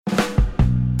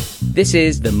This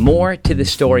is the More to the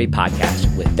Story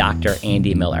podcast with Dr.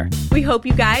 Andy Miller. We hope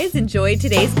you guys enjoyed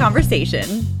today's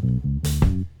conversation.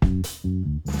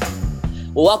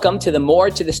 Welcome to the More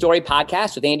to the Story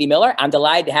podcast with Andy Miller. I'm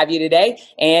delighted to have you today.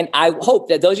 And I hope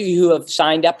that those of you who have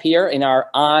signed up here and are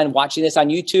on watching this on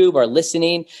YouTube or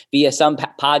listening via some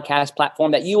podcast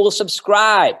platform, that you will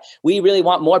subscribe. We really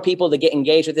want more people to get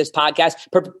engaged with this podcast.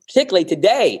 Particularly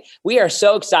today, we are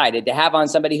so excited to have on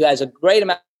somebody who has a great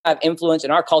amount of influence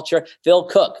in our culture, Phil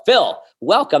Cook. Phil,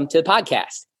 welcome to the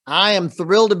podcast. I am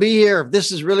thrilled to be here.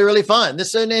 This is really, really fun.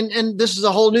 This and this is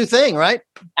a whole new thing, right?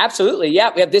 Absolutely.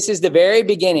 Yeah. This is the very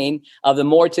beginning of the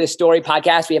More to the Story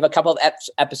podcast. We have a couple of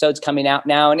episodes coming out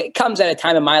now, and it comes at a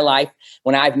time in my life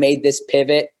when I've made this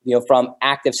pivot, from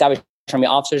active Salvation Army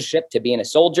officership to being a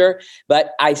soldier.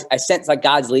 But I sense like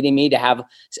God's leading me to have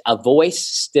a voice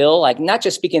still, like not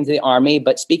just speaking to the Army,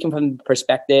 but speaking from the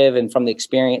perspective and from the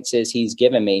experiences He's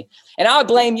given me. And I would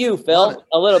blame you, Phil,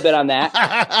 a little bit on that.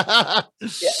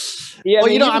 Yeah.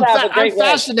 Well, I'm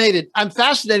fascinated. I'm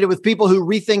fascinated with people who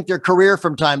rethink their career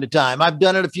from time to time. I've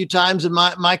done it a few times in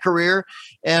my career,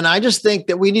 and I just think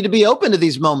that we need to be open to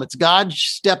these moments. God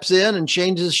steps in and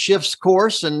shifts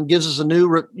course, and gives us a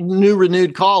new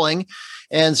renewed calling.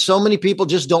 And so many people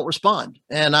just don't respond.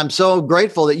 And I'm so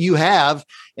grateful that you have,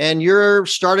 and you're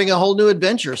starting a whole new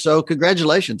adventure. So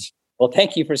congratulations. Well,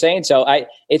 thank you for saying so.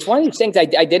 It's one of these things I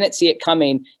didn't see it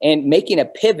coming, and making a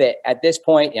pivot at this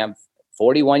point. I'm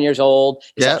 41 years old.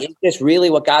 Is this really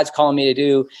what God's calling me to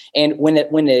do? And when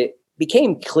it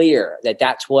became clear that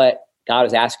that's what God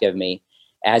was asking of me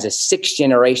as a 6th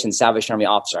generation Salvation Army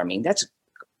officer, I mean, that's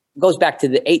goes back to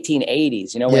the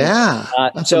 1880s.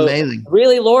 That's amazing.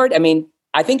 Really, Lord, I mean,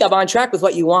 I think I'm on track with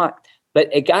what you want, but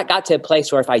it got to a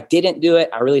place where if I didn't do it,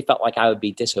 I really felt like I would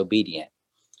be disobedient.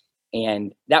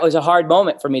 And that was a hard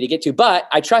moment for me to get to, but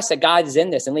I trust that God is in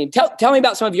this and leading. Tell me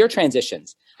about some of your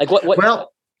transitions. Like what?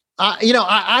 Well,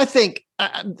 I think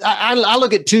I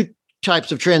look at two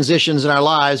types of transitions in our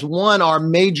lives. One are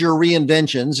major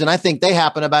reinventions, and I think they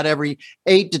happen about every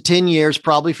 8 to 10 years,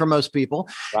 probably for most people.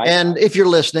 Right. And if you're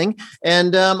listening,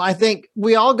 and I think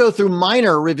we all go through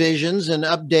minor revisions and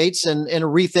updates and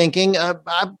rethinking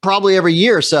probably every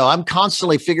year or so. I'm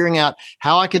constantly figuring out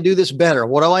how I can do this better.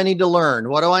 What do I need to learn?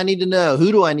 What do I need to know?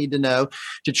 Who do I need to know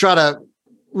to try to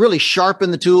really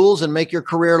sharpen the tools and make your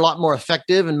career a lot more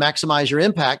effective and maximize your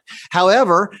impact.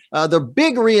 However, the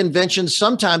big reinventions,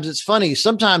 sometimes it's funny.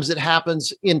 Sometimes it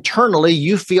happens internally.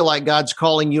 You feel like God's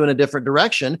calling you in a different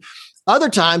direction. Other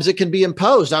times it can be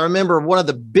imposed. I remember one of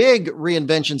the big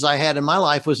reinventions I had in my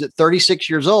life was at 36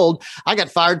 years old. I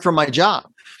got fired from my job.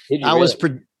 I was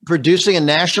producing a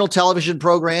national television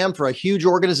program for a huge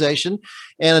organization,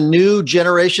 and a new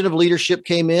generation of leadership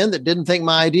came in that didn't think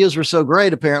my ideas were so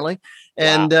great, apparently.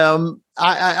 And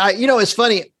I it's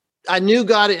funny. I knew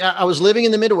God. I was living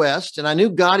in the Midwest, and I knew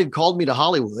God had called me to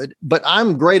Hollywood. But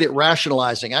I'm great at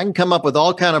rationalizing. I can come up with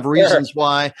all kind of reasons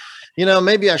why,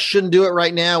 maybe I shouldn't do it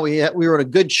right now. We were at a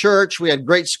good church. We had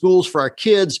great schools for our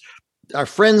kids. Our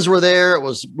friends were there. It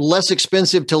was less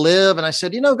expensive to live. And I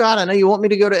said, God, I know you want me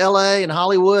to go to LA and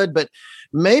Hollywood, but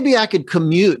maybe I could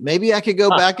commute. Maybe I could go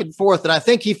back and forth. And I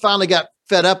think he finally got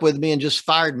fed up with me and just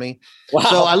fired me. Wow.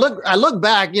 So I look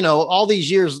back, all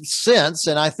these years since,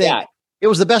 and I think it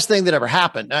was the best thing that ever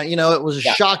happened. It was a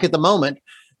shock at the moment,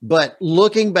 but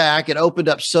looking back, it opened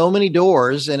up so many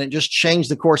doors, and it just changed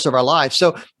the course of our life.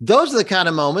 So those are the kind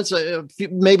of moments.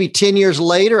 Maybe 10 years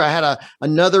later, I had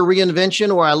another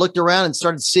reinvention where I looked around and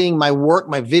started seeing my work,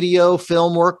 my video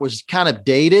film work was kind of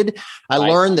dated. I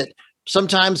learned that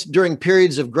sometimes during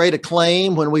periods of great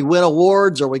acclaim, when we win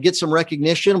awards or we get some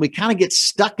recognition, we kind of get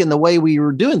stuck in the way we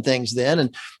were doing things then.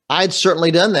 And I'd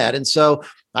certainly done that. And so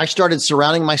I started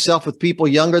surrounding myself with people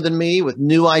younger than me with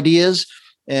new ideas,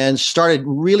 and started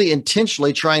really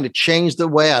intentionally trying to change the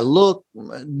way I look,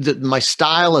 my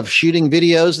style of shooting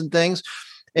videos and things.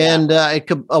 And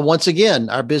once again,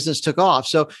 our business took off.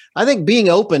 So I think being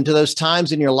open to those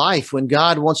times in your life when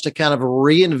God wants to kind of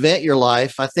reinvent your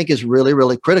life, I think is really,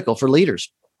 really critical for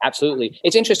leaders. Absolutely.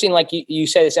 It's interesting, like you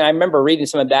say this, and I remember reading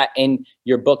some of that in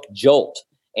your book, Jolt.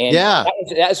 And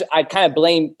that's I kind of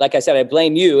blame, like I said, I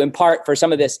blame you in part for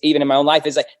some of this, even in my own life,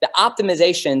 is like the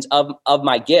optimizations of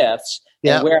my gifts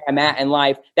and where I'm at in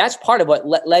life. That's part of what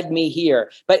led me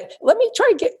here. But let me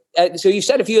try to get, so you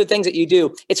said a few of the things that you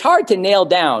do. It's hard to nail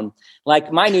down.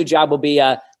 Like my new job will be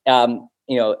a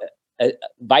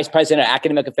vice president of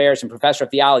academic affairs and professor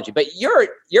of theology. But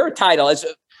your title is,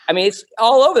 I mean, it's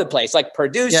all over the place, like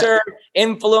producer,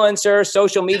 influencer,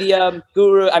 social media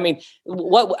guru. I mean,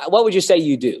 what would you say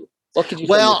you do? What could you say?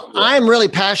 Well, I'm really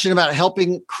passionate about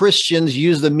helping Christians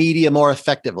use the media more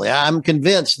effectively. I'm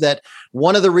convinced that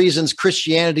one of the reasons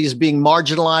Christianity is being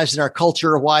marginalized in our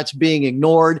culture, or why it's being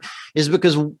ignored, is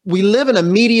because we live in a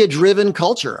media-driven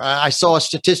culture. I saw a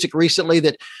statistic recently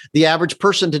that the average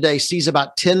person today sees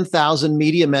about 10,000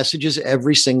 media messages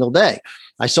every single day.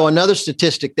 I saw another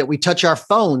statistic that we touch our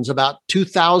phones about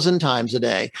 2,000 times a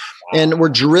day. And we're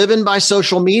driven by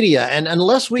social media. And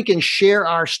unless we can share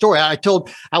our story,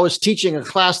 I was teaching a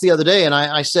class the other day, and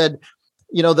I said,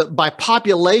 you know, that by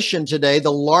population today,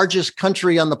 the largest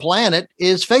country on the planet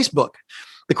is Facebook.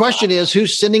 The question is,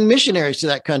 who's sending missionaries to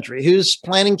that country? Who's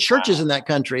planting churches in that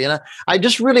country? And I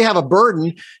just really have a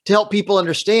burden to help people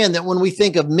understand that when we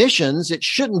think of missions, it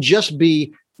shouldn't just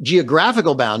be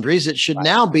geographical boundaries. It should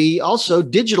now be also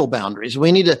digital boundaries.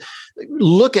 We need to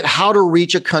look at how to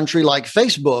reach a country like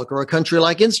Facebook or a country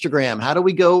like Instagram. How do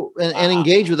we go and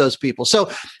engage with those people?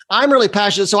 So I'm really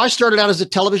passionate. So I started out as a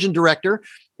television director.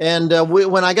 And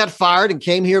when I got fired and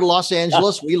came here to Los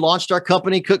Angeles, we launched our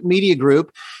company, Cook Media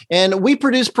Group, and we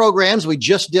produce programs. We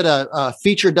just did a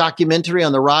feature documentary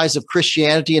on the rise of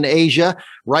Christianity in Asia.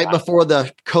 Right before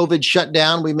the COVID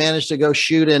shutdown, we managed to go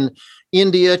shoot in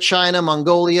India, China,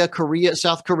 Mongolia, Korea,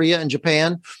 South Korea, and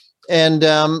Japan. And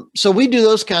so we do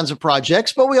those kinds of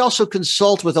projects, but we also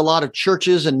consult with a lot of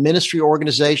churches and ministry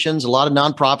organizations, a lot of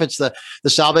nonprofits. The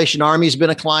Salvation Army has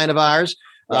been a client of ours.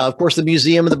 Of course, the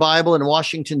Museum of the Bible in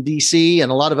Washington, D.C.,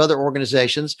 and a lot of other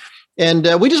organizations. And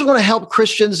we just want to help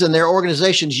Christians and their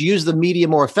organizations use the media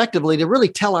more effectively to really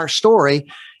tell our story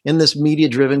in this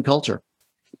media-driven culture.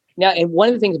 Now, and one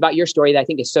of the things about your story that I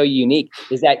think is so unique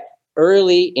is that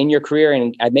early in your career,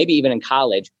 and maybe even in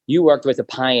college, you worked with a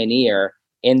pioneer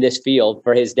in this field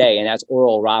for his day, and that's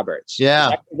Oral Roberts. Yeah.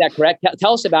 Is that correct?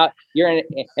 Tell us about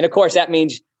and of course, that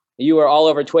means you were all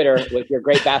over Twitter with your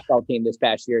great basketball team this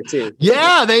past year too.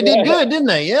 Yeah, they did good, didn't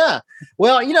they? Yeah.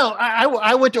 Well, you know,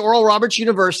 I went to Oral Roberts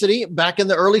University back in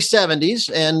the early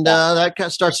 70s, and that kind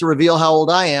of starts to reveal how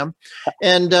old I am.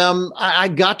 And I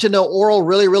got to know Oral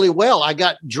really, really well. I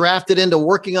got drafted into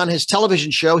working on his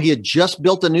television show. He had just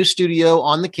built a new studio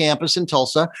on the campus in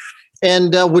Tulsa,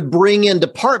 and would bring in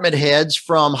department heads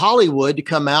from Hollywood to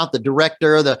come out, the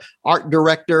director, the art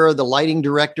director, the lighting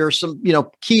director, some, you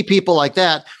know, key people like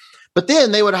that. But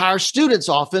then they would hire students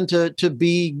often to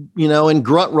be, you know, in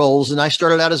grunt roles. And I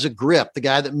started out as a grip, the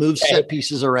guy that moves set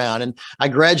pieces around. And I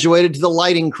graduated to the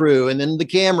lighting crew and then the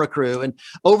camera crew. And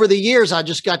over the years, I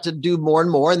just got to do more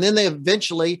and more. And then they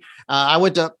eventually,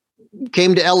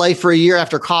 came to LA for a year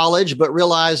after college, but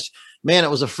realized, man, it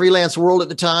was a freelance world at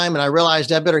the time. And I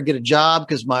realized I better get a job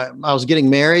because I was getting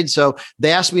married. So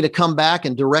they asked me to come back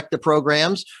and direct the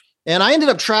programs. And I ended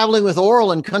up traveling with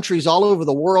Oral in countries all over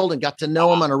the world and got to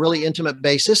know him on a really intimate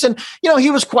basis. And, you know,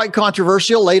 he was quite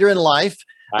controversial later in life.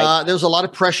 There was a lot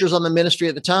of pressures on the ministry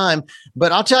at the time.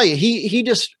 But I'll tell you, he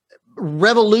just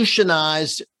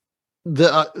revolutionized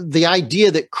the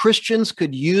idea that Christians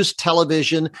could use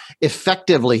television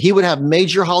effectively. He would have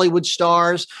major Hollywood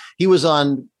stars. He was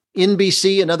on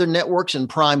NBC and other networks in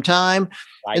prime time.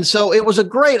 Right. And so it was a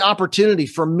great opportunity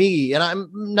for me. And I'm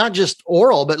not just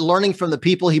Oral, but learning from the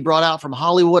people he brought out from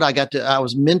Hollywood. I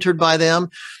was mentored by them.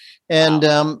 And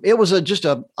it was just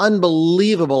an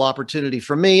unbelievable opportunity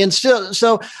for me. And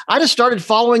so I just started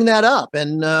following that up.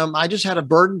 And I just had a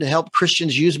burden to help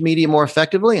Christians use media more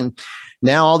effectively. And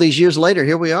now all these years later,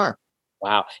 here we are.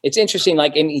 Wow. It's interesting.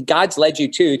 Like, and God's led you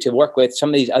to work with some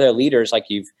of these other leaders, like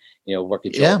you've, you know, worked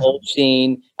with Joel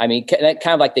Osteen. I mean, that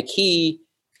kind of like the key,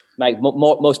 like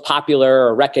most popular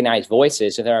or recognized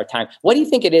voices of our time. What do you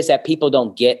think it is that people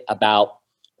don't get about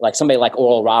like somebody like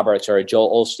Oral Roberts or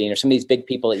Joel Osteen or some of these big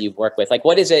people that you've worked with? Like,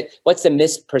 what is it? What's the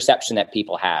misperception that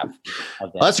people have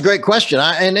of them? Well, that's a great question.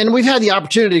 And we've had the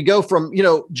opportunity to go from, you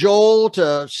know, Joel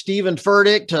to Stephen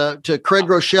Furtick to Craig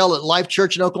Rochelle at Life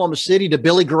Church in Oklahoma City to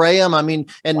Billy Graham. I mean,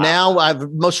 and now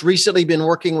I've most recently been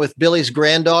working with Billy's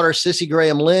granddaughter, Sissy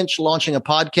Graham Lynch, launching a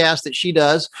podcast that she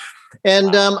does.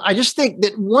 And I just think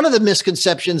that one of the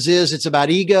misconceptions is it's about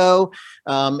ego.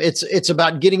 It's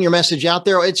about getting your message out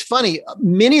there. It's funny.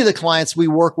 Many of the clients we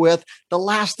work with, the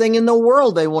last thing in the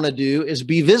world they want to do is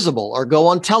be visible or go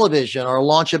on television or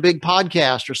launch a big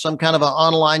podcast or some kind of an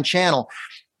online channel.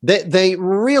 They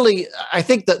really, I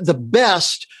think that the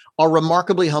best are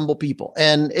remarkably humble people.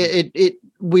 And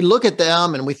we look at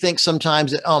them and we think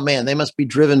sometimes that, oh man, they must be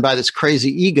driven by this crazy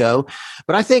ego.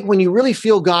 But I think when you really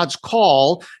feel God's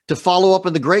call to follow up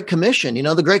on the Great Commission, you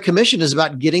know, the Great Commission is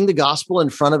about getting the gospel in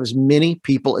front of as many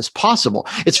people as possible.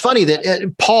 It's funny that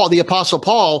the Apostle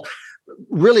Paul,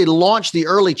 really launched the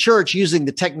early church using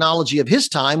the technology of his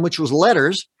time, which was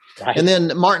letters. Right. And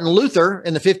then Martin Luther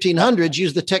in the 1500s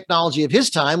used the technology of his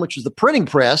time, which was the printing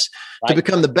press, to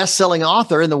become the best-selling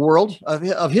author in the world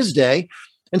of his day.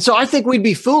 And so I think we'd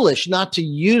be foolish not to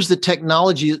use the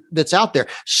technology that's out there.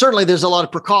 Certainly there's a lot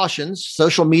of precautions.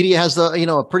 Social media has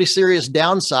a pretty serious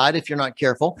downside if you're not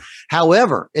careful.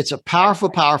 However, it's a powerful,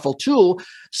 powerful tool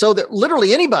so that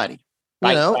literally anybody,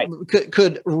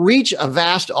 could reach a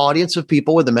vast audience of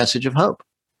people with a message of hope.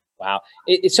 Wow.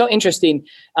 It's so interesting.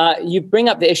 You bring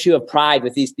up the issue of pride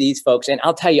with these folks. And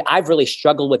I'll tell you, I've really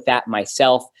struggled with that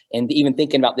myself. And even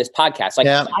thinking about this podcast,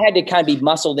 I had to kind of be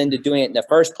muscled into doing it in the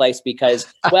first place because,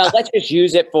 let's just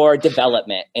use it for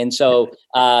development. And so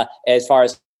as far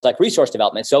as like resource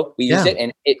development, so we used it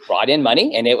and it brought in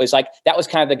money, and it was like, that was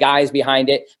kind of the guys behind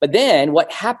it. But then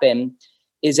what happened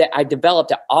is that I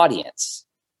developed an audience.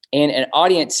 And an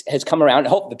audience has come around. I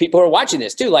hope the people who are watching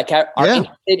this too, are interested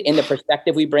in the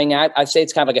perspective we bring out. I'd say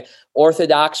it's kind of like an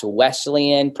Orthodox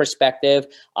Wesleyan perspective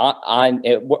on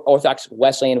Orthodox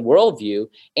Wesleyan worldview.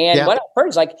 And what I've heard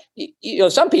is like,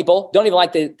 some people don't even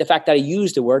like the fact that I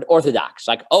use the word Orthodox.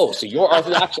 Like, oh, so you're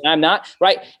Orthodox and I'm not,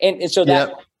 right? And so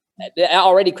that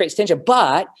already creates tension.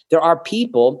 But there are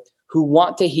people who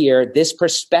want to hear this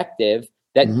perspective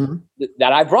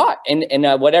that I brought, and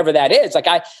whatever that is. Like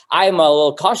I'm a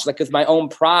little cautious, like with my own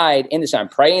pride in this. I'm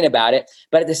praying about it,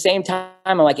 but at the same time,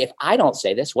 I'm like, if I don't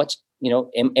say this, what's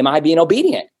am I being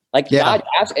obedient? Like God,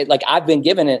 like I've been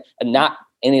given it, not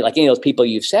any of those people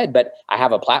you've said, but I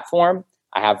have a platform,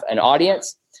 I have an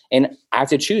audience, and I have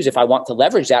to choose if I want to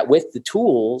leverage that with the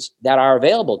tools that are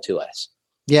available to us.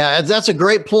 Yeah, that's a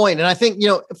great point. And I think,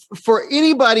 for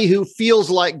anybody who feels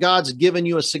like God's given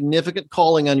you a significant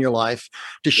calling on your life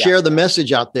to share the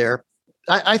message out there,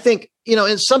 I think,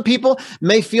 and some people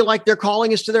may feel like their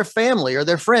calling is to their family or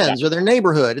their friends or their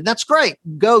neighborhood. And that's great.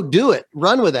 Go do it.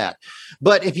 Run with that.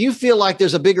 But if you feel like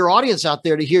there's a bigger audience out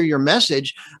there to hear your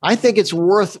message, I think it's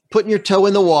worth putting your toe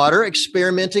in the water,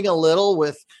 experimenting a little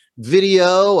with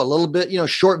video, a little bit,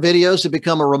 short videos have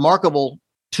become a remarkable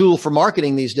tool for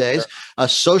marketing these days,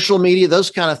 social media,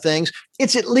 those kind of things.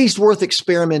 It's at least worth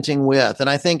experimenting with. And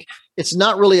I think it's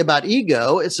not really about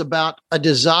ego. It's about a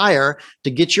desire to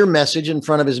get your message in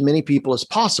front of as many people as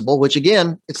possible, which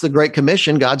again, it's the Great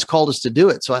Commission. God's called us to do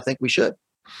it. So I think we should.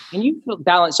 And you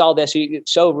balance all this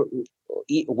so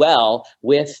well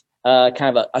with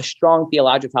kind of a strong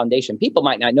theological foundation. People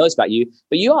might not know this about you,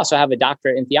 but you also have a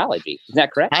doctorate in theology. Is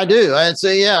that correct? I do. I'd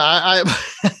say, I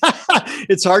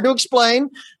it's hard to explain,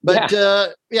 but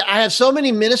I have so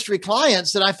many ministry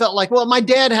clients that I felt like, my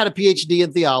dad had a PhD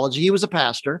in theology. He was a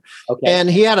pastor and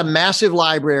he had a massive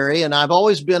library, and I've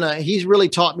always been he's really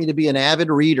taught me to be an avid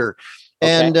reader.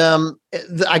 And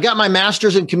I got my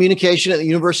master's in communication at the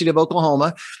University of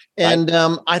Oklahoma. And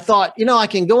I thought, I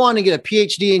can go on and get a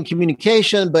PhD in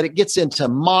communication, but it gets into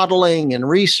modeling and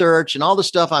research and all the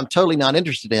stuff I'm totally not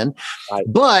interested in.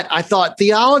 But I thought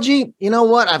theology,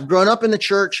 I've grown up in the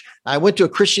church. I went to a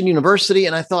Christian university,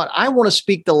 and I thought I want to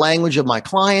speak the language of my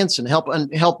clients and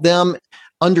help them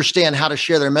understand how to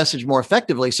share their message more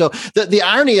effectively. So the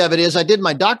irony of it is I did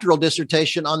my doctoral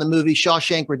dissertation on the movie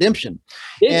Shawshank Redemption.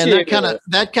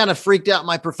 That kind of freaked out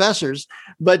my professors.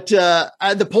 But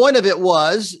the point of it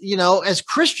was, as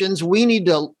Christians, we need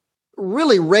to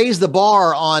really raise the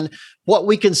bar on what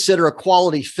we consider a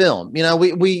quality film.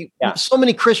 So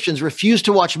many Christians refuse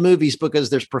to watch movies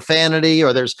because there's profanity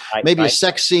or there's maybe a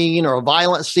sex scene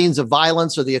or scenes of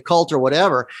violence or the occult or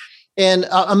whatever. And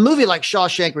a movie like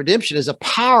Shawshank Redemption is a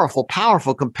powerful,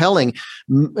 powerful, compelling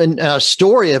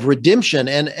story of redemption.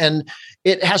 And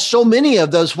it has so many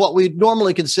of those, what we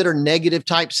normally consider negative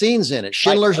type scenes in it.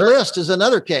 Schindler's List is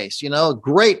another case, a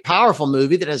great, powerful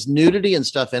movie that has nudity and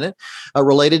stuff in it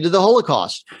related to the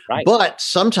Holocaust. But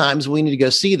sometimes we need to go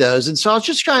see those. And so I was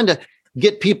just trying to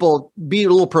get people, be a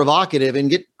little provocative and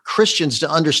get Christians to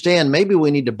understand maybe we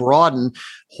need to broaden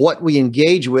what we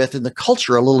engage with in the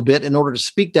culture a little bit in order to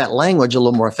speak that language a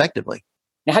little more effectively.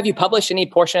 Now, have you published any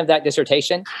portion of that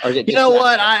dissertation? Or is it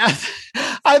what?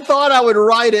 I thought I would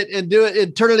write it and do it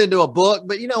and turn it into a book.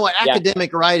 But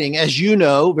academic writing, as you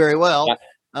know very well,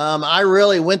 I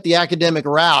really went the academic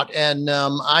route, and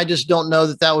I just don't know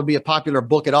that would be a popular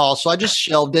book at all. So I just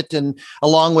shelved it, and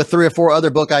along with 3 or 4 other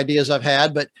book ideas I've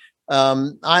had. But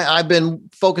I've been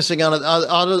focusing on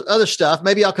other stuff.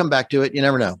 Maybe I'll come back to it. You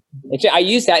never know. I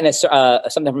used that in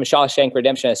something from Shawshank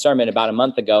Redemption, a sermon about a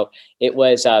month ago. It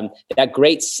was that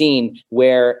great scene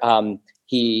where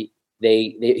he's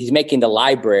making the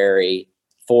library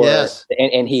for,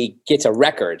 and he gets a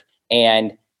record,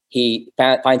 and he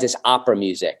finds this opera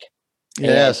music. He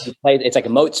plays, it's like a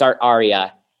Mozart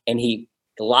aria, and he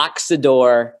locks the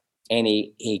door and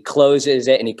he closes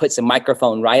it and he puts the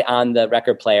microphone right on the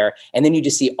record player. And then you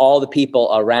just see all the people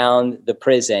around the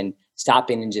prison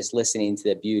stopping and just listening to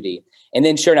the beauty. And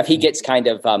then sure enough, he gets kind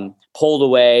of pulled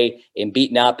away and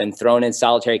beaten up and thrown in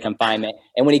solitary confinement.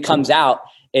 And when he comes out,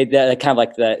 it kind of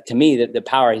like to me, the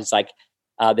power, he's like,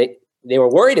 they were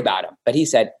worried about him, but he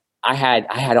said, I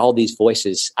had all these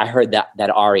voices. I heard that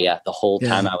aria the whole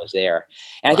time I was there.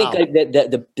 And I think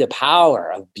the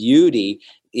power of beauty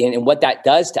and what that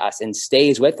does to us and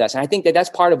stays with us. And I think that's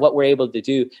part of what we're able to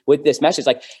do with this message.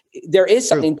 Like there is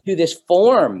something to this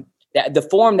form, that the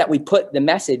form that we put the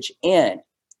message in.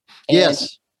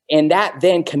 And that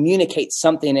then communicates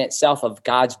something in itself of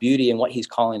God's beauty and what he's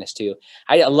calling us to.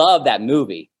 I love that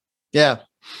movie. Yeah.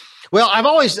 Well, I've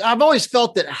always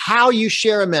felt that how you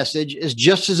share a message is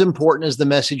just as important as the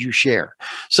message you share.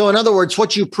 So in other words,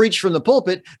 what you preach from the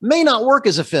pulpit may not work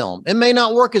as a film. It may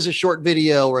not work as a short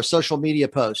video or a social media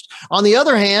post. On the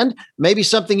other hand, maybe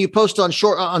something you post on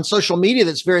social media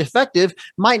that's very effective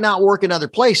might not work in other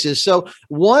places. So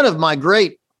one of my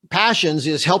great passions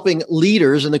is helping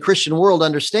leaders in the Christian world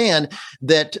understand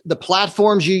that the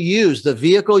platforms you use, the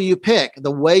vehicle you pick,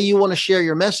 the way you want to share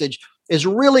your message is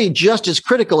really just as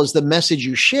critical as the message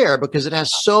you share, because it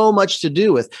has so much to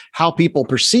do with how people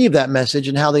perceive that message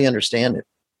and how they understand it.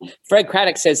 Fred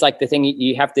Craddock says, like, the thing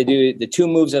you have to do, the two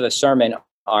moves of a sermon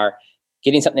are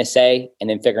getting something to say and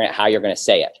then figuring out how you're going to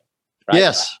say it. Right?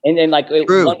 Yes. And then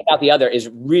one without the other is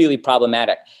really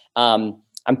problematic.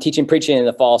 I'm teaching preaching in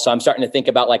the fall, so I'm starting to think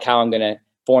about like how I'm going to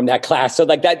form that class. So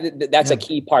like that's a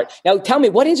key part. Now tell me,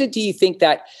 what is it do you think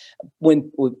that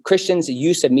when Christians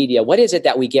use of media, what is it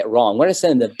that we get wrong? What are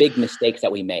some of the big mistakes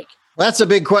that we make? That's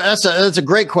a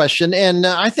great question. And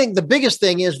I think the biggest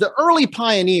thing is the early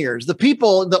pioneers, the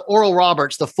people, the Oral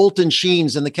Roberts, the Fulton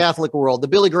Sheens in the Catholic world, the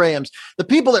Billy Grahams, the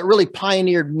people that really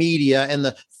pioneered media in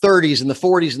the 30s and the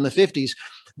 40s and the 50s,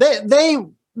 they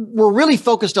were really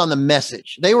focused on the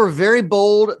message. They were very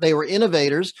bold. They were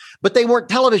innovators, but they weren't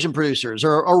television producers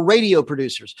or radio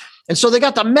producers. And so they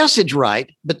got the message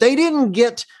right, but they didn't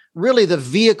get really the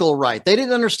vehicle right. They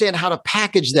didn't understand how to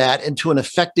package that into an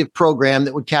effective program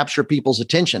that would capture people's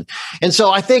attention. And so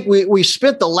I think we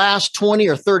spent the last 20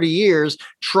 or 30 years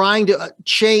trying to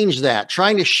change that,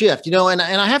 trying to shift, and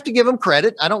I have to give them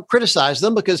credit. I don't criticize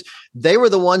them because they were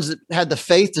the ones that had the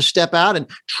faith to step out and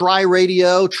try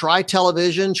radio, try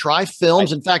television, try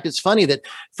films. In fact, it's funny that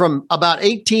from about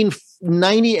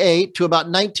 1898 to about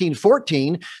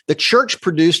 1914, the church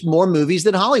produced more movies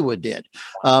than Hollywood did.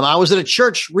 I was at a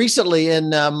church recently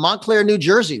in Montclair, New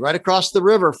Jersey, right across the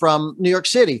river from New York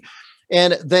City.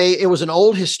 And it was an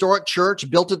old historic church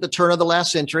built at the turn of the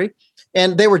last century.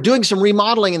 And they were doing some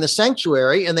remodeling in the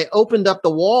sanctuary, and they opened up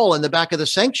the wall in the back of the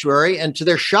sanctuary. And to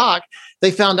their shock,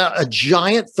 they found out a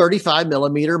giant 35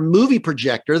 millimeter movie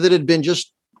projector that had been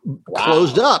just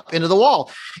closed up into the wall.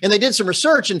 And they did some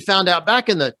research and found out back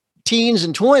in the teens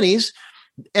and 20s,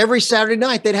 every Saturday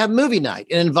night, they'd have movie night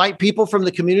and invite people from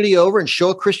the community over and show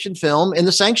a Christian film in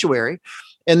the sanctuary.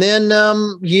 And then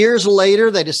years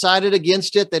later, they decided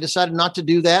against it. They decided not to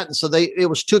do that. And so it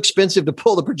was too expensive to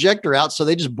pull the projector out. So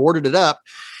they just boarded it up.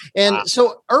 And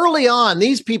so early on,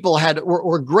 these people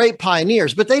were great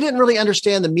pioneers, but they didn't really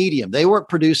understand the medium. They weren't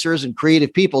producers and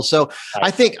creative people. So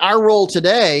I think our role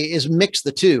today is mix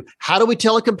the two. How do we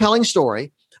tell a compelling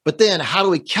story? But then how do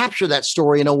we capture that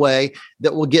story in a way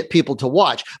that will get people to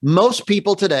watch? Most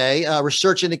people today,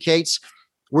 research indicates,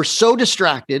 we're so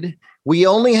distracted. We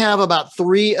only have about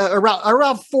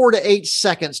around 4 to 8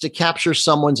 seconds to capture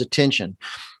someone's attention.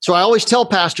 So I always tell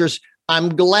pastors,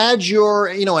 I'm glad you're,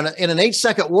 in an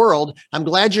 8-second world, I'm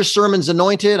glad your sermon's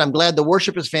anointed. I'm glad the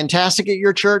worship is fantastic at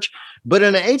your church. But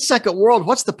in an 8-second world,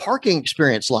 what's the parking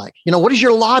experience like? What does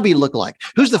your lobby look like?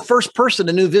 Who's the first person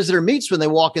a new visitor meets when they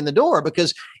walk in the door?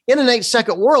 Because in an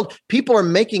 8-second world, people are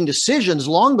making decisions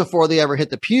long before they ever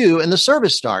hit the pew and the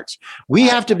service starts. We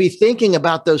have to be thinking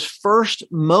about those first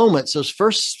moments, those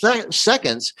first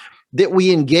seconds that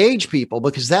we engage people,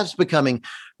 because that's becoming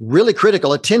really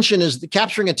critical.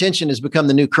 Capturing attention has become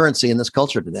the new currency in this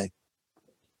culture today.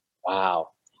 Wow.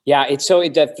 Yeah.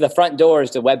 The front door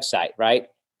is the website, right?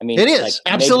 I mean, it is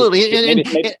absolutely.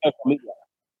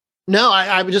 No,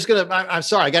 I'm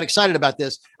sorry. I got excited about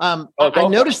this. I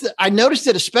noticed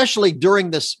that especially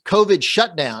during this COVID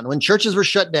shutdown, when churches were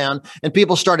shut down and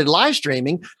people started live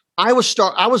streaming, I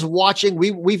was watching.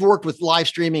 We've worked with live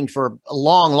streaming for a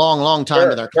long time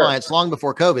with our clients, long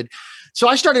before COVID. So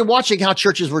I started watching how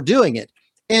churches were doing it.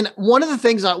 And one of the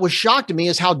things that was shocked to me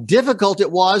is how difficult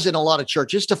it was in a lot of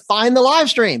churches to find the live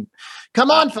stream. Come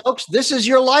on, folks. This is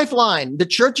your lifeline. The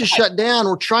church is shut down.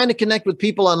 We're trying to connect with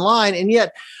people online. And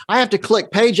yet I have to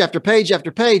click page after page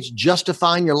after page just to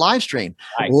find your live stream.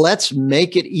 Right. Let's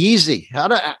make it easy.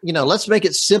 Let's make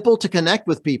it simple to connect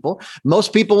with people.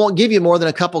 Most people won't give you more than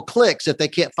a couple clicks. If they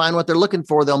can't find what they're looking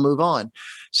for, they'll move on.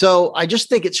 So I just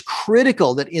think it's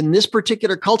critical that in this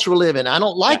particular culture we live in, I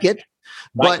don't like it,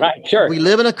 but sure, we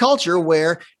live in a culture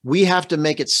where we have to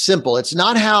make it simple. It's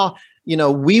not how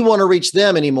we want to reach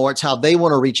them anymore. It's how they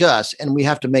want to reach us. And we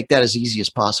have to make that as easy as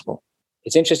possible.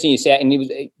 It's interesting you say that. And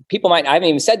I haven't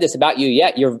even said this about you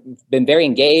yet. You've been very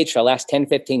engaged for the last 10,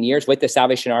 15 years with the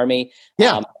Salvation Army.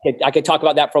 Yeah. I could talk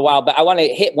about that for a while, but I want to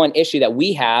hit one issue that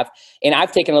we have, and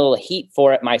I've taken a little heat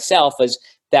for it myself, is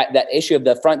that issue of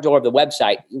the front door of the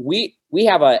website. We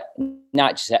have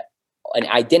not just an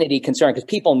identity concern, because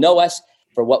people know us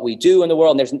for what we do in the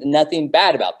world. And there's nothing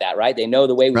bad about that, right? They know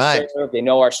the way we serve. They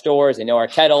know our stores. They know our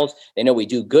kettles. They know we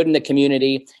do good in the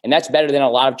community. And that's better than a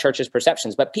lot of churches'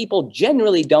 perceptions. But people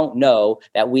generally don't know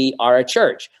that we are a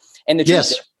church. And the truth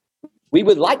is, we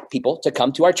would like people to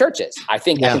come to our churches. I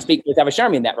think I can speak with Salvation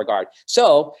Army in that regard.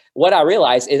 So what I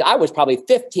realized is I was probably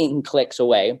 15 clicks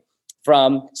away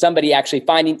from somebody actually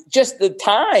finding just the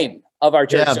time of our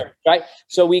church service, right?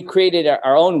 So we created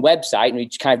our own website, and we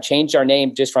kind of changed our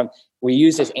name just from, we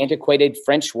use this antiquated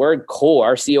French word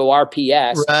corps,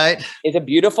 C-O-R-P-S. Right. It's a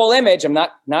beautiful image. I'm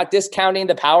not discounting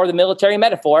the power of the military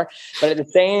metaphor, but at the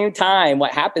same time,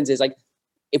 what happens is, like,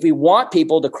 if we want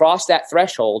people to cross that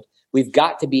threshold, we've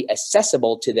got to be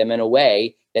accessible to them in a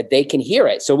way that they can hear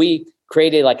it. So we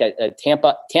created like a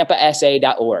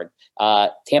TampaSA.org,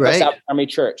 Tampa Salvation Army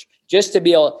Church, just to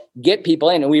be able to get people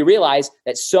in. And we realized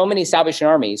that so many Salvation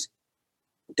Armies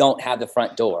don't have the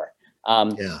front door.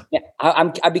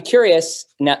 I'd be curious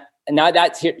now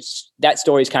that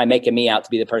story is kind of making me out to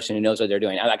be the person who knows what they're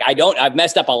doing. I've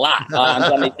messed up a lot.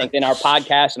 I'm thinking our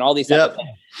podcast and all these types of things.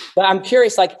 But I'm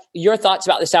curious, like, your thoughts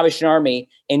about the Salvation Army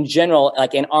in general,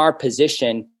 like in our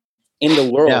position in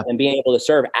the world and being able to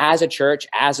serve as a church,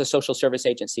 as a social service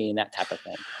agency, and that type of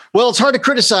thing. Well, it's hard to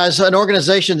criticize an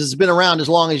organization that's been around as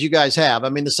long as you guys have. I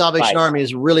mean, the Salvation Army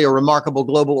is really a remarkable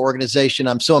global organization.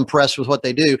 I'm so impressed with what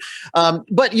they do.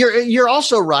 But you're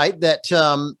also right that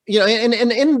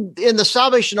in the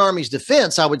Salvation Army's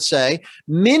defense, I would say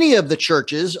many of the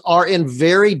churches are in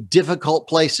very difficult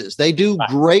places. They do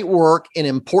great work in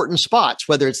important spots,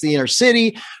 whether it's the inner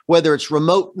city, whether it's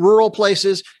remote rural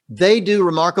places. They do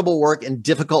remarkable work in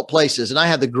difficult places. And I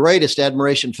have the greatest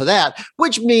admiration for that,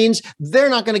 which means they're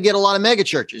not going to get a lot of mega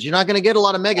churches. You're not going to get a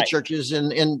lot of mega churches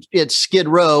in Skid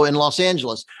Row in Los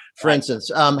Angeles, for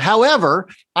instance. However,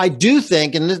 I do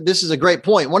think, and this is a great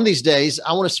point, one of these days,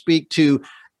 I want to speak to,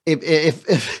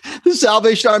 if the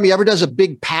Salvation Army ever does a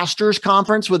big pastors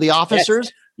conference with the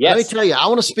officers, let me tell you, I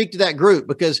want to speak to that group,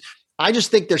 because I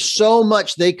just think there's so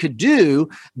much they could do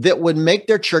that would make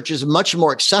their churches much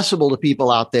more accessible to people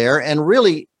out there and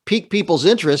really pique people's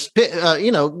interest,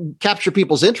 capture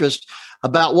people's interest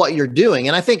about what you're doing.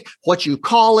 And I think what you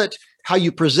call it, how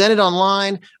you present it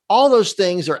online, all those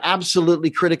things are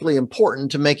absolutely critically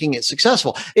important to making it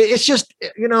successful. It's just,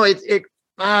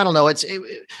 I don't know.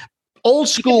 Old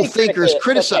school thinkers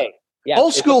criticize.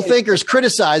 Old school thinkers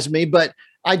criticize me, but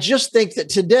I just think that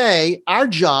today our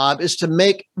job is to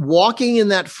make walking in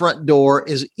that front door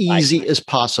as easy as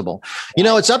possible.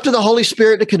 It's up to the Holy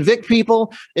Spirit to convict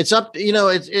people. It's up,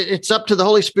 it's up to the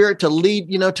Holy Spirit to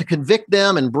lead, to convict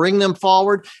them and bring them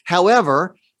forward.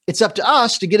 However, it's up to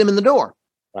us to get them in the door.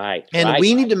 And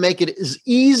we need to make it as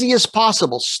easy as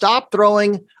possible. Stop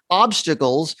throwing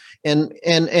obstacles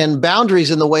and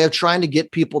boundaries in the way of trying to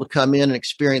get people to come in and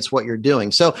experience what you're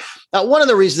doing. So one of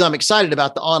the reasons I'm excited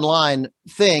about the online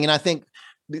thing, and I think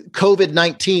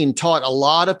COVID-19 taught a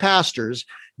lot of pastors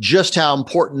just how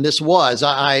important this was.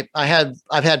 I've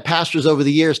had pastors over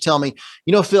the years tell me,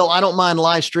 Phil, I don't mind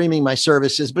live streaming my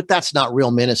services, but that's not real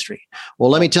ministry.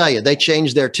 Well, let me tell you, they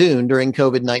changed their tune during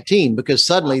COVID-19 because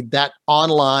suddenly that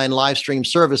online live stream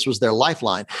service was their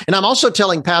lifeline. And I'm also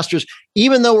telling pastors,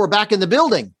 even though we're back in the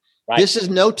building, this is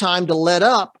no time to let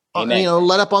up,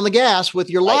 let up on the gas with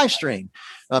your live stream.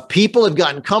 People have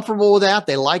gotten comfortable with that.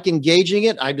 They like engaging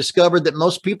it. I discovered that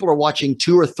most people are watching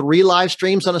 2 or 3 live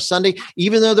streams on a Sunday,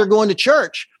 even though they're going to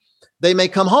church. They may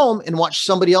come home and watch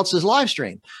somebody else's live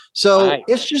stream. So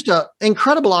it's just an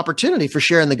incredible opportunity for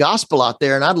sharing the gospel out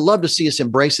there. And I'd love to see us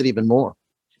embrace it even more.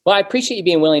 Well, I appreciate you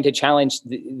being willing to challenge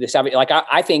the subject. Like,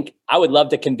 I think I would love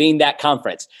to convene that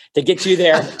conference to get you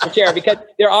there to share, because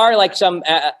there are like some,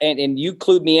 and you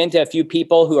clued me into a few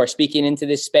people who are speaking into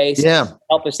this space. Yeah.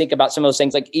 Help us think about some of those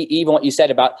things, like even what you said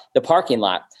about the parking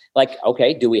lot. Like,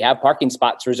 okay, do we have parking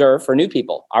spots reserved for new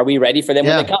people? Are we ready for them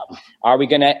when they come? Are we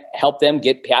going to help them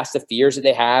get past the fears that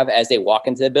they have as they walk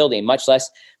into the building, much less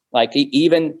like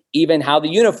even how the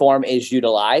uniform is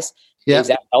utilized? Is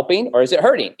that helping or is it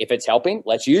hurting? If it's helping,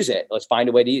 let's use it. Let's find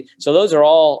a way to use. So those are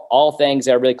all things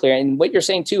that are really clear. And what you're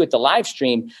saying too with the live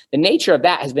stream, the nature of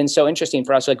that has been so interesting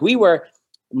for us. Like, we were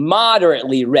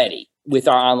moderately ready with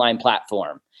our online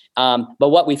platform. But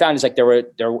what we found is like there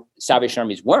Salvation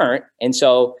Armies weren't. And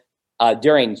so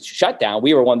during shutdown,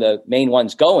 we were one of the main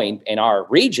ones going in our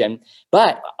region,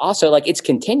 but also like it's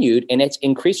continued and it's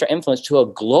increased our influence to a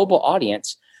global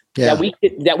audience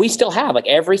that we still have. Like,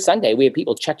 every Sunday we have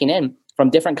people checking in from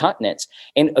different continents.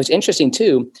 And what's interesting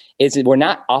too is that we're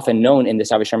not often known in the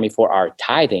Salvation Army for our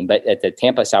tithing, but at the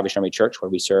Tampa Salvation Army Church where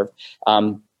we serve,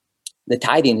 the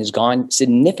tithing has gone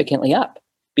significantly up.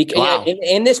 Because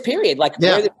in this period, like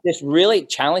this really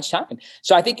challenged time.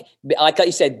 So I think, like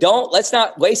you said, let's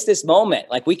not waste this moment.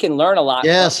 Like, we can learn a lot.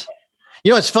 Yes.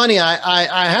 You know, it's funny.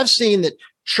 I have seen that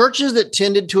churches that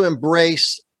tended to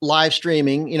embrace live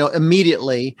streaming,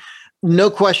 immediately,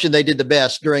 no question, they did the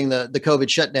best during the COVID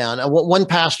shutdown. One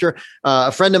pastor,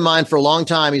 a friend of mine for a long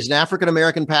time, he's an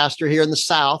African-American pastor here in the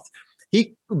South.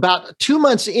 He, about 2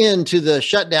 months into the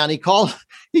shutdown, he called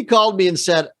me and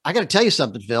said, I got to tell you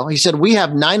something, Phil. He said, we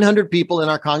have 900 people in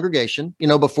our congregation.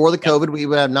 Before the COVID, we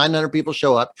would have 900 people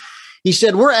show up. He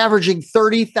said, we're averaging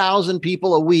 30,000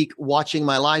 people a week watching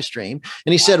my live stream.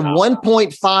 And he said,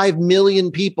 1.5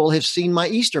 million people have seen my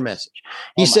Easter message.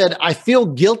 He said, I feel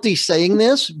guilty saying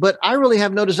this, but I really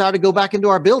have no desire to go back into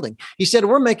our building. He said,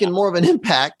 we're making more of an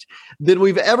impact than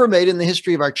we've ever made in the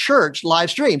history of our church live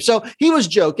stream. So he was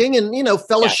joking, and,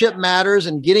 fellowship matters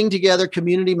and getting together,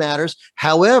 community matters.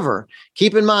 However,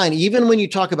 keep in mind, even when you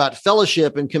talk about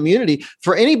fellowship and community,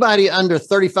 for anybody under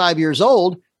 35 years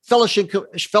old,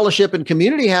 fellowship and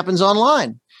community happens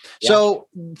online. Yeah. So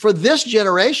for this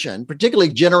generation,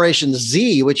 particularly Generation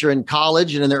Z, which are in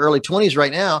college and in their early 20s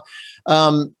right now,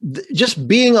 just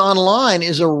being online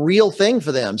is a real thing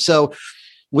for them. So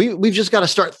we've just got to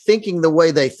start thinking the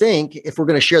way they think if we're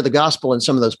going to share the gospel in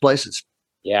some of those places.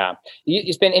 Yeah.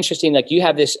 It's been interesting. Like, you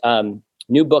have this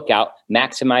new book out,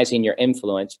 Maximizing Your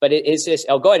Influence, but it is this,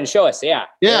 go ahead and show us. Yeah.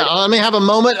 Let me have a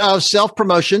moment of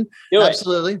self-promotion.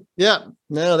 Absolutely. Yeah.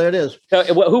 No, there it is. So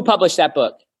who published that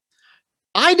book?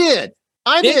 I did.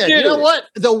 You know what?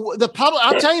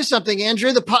 I'll tell you something,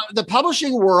 Andrew, the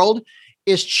publishing world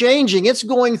is changing. It's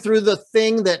going through the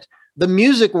thing that the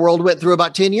music world went through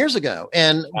about 10 years ago.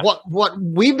 And what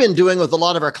we've been doing with a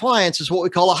lot of our clients is what we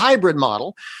call a hybrid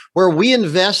model, where we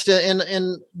invest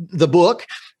in the book,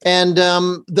 and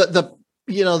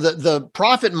the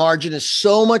profit margin is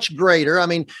so much greater. I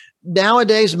mean,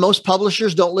 nowadays, most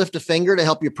publishers don't lift a finger to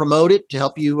help you promote it, to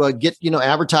help you get,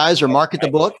 advertise or market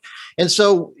the book. And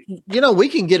so, we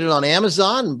can get it on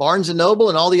Amazon and Barnes and Noble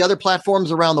and all the other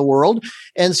platforms around the world.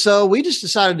 And so we just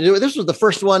decided to do it. This was the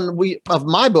first one of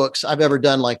my books I've ever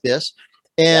done like this.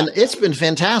 And it's been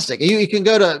fantastic. You can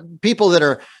go to people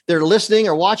they're listening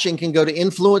or watching can go to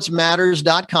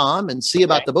influencematters.com and see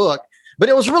about the book. But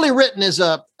it was really written as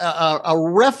a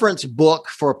reference book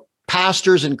for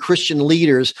pastors and Christian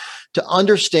leaders to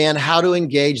understand how to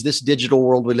engage this digital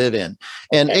world we live in.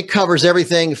 And it covers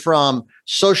everything from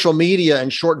social media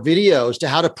and short videos to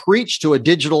how to preach to a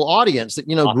digital audience that,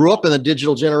 grew up in the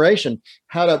digital generation,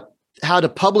 how to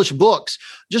publish books,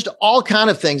 just all kind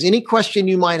of things. Any question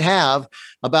you might have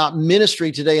about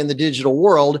ministry today in the digital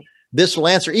world, this will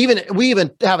answer. We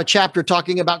even have a chapter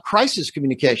talking about crisis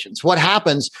communications. What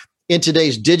happens in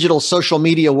today's digital social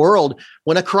media world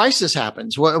when a crisis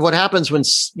happens? What happens when,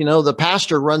 the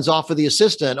pastor runs off with the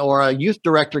assistant, or a youth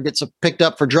director gets picked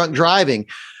up for drunk driving?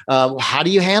 How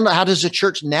does the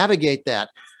church navigate that?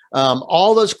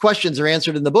 All those questions are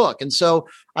answered in the book. And so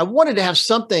I wanted to have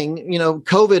something,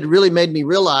 COVID really made me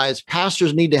realize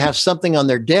pastors need to have something on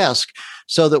their desk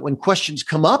so that when questions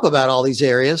come up about all these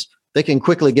areas, they can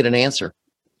quickly get an answer.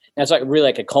 That's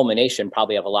really a culmination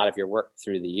probably of a lot of your work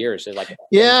through the years.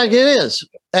 It is.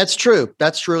 That's true.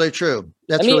 That's really true.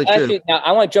 True. Now,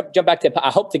 I want to jump back to,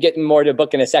 I hope to get more to the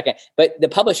book in a second, but the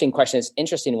publishing question is an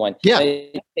interesting one. Yeah.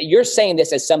 You're saying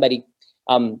this as somebody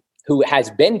who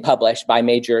has been published by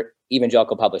major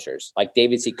evangelical publishers like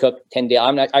David C. Cook,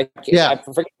 Tyndale. I forget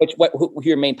who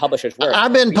your main publishers were.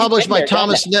 I've been published by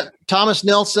Thomas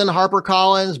Nelson,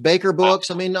 HarperCollins, Baker Books.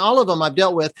 I mean, all of them I've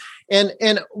dealt with. And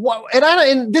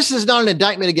this is not an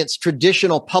indictment against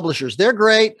traditional publishers. They're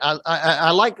great.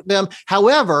 I like them.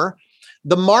 However,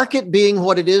 the market being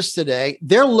what it is today,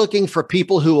 they're looking for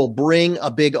people who will bring a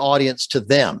big audience to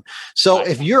them. So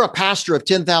if you're a pastor of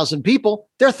 10,000 people,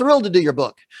 they're thrilled to do your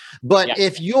book. But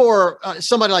if you're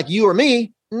somebody like you or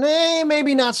me,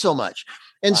 maybe not so much.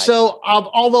 And so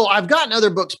although I've gotten other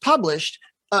books published,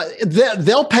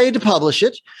 they'll pay to publish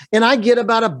it. And I get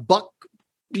about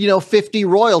 $1.50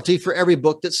 royalty for every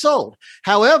book that's sold.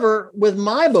 However, with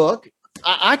my book,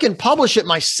 I can publish it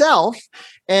myself.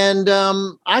 And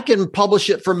I can publish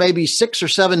it for maybe $6 or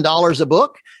 $7 a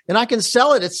book, and I can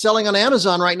sell it. It's selling on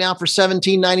Amazon right now for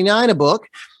 $17.99 a book.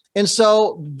 And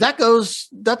so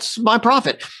that's my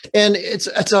profit. And it's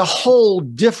a whole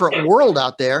different world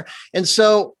out there. And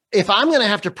so if I'm going to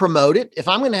have to promote it, if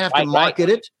I'm going to have to market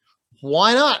it,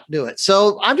 why not do it?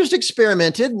 So I've just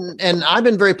experimented, and I've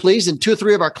been very pleased. And 2 or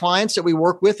 3 of our clients that we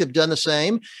work with have done the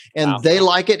same, and they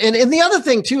like it. And the other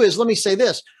thing too is, let me say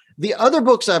this. The other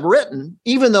books I've written,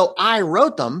 even though I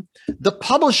wrote them, the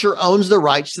publisher owns the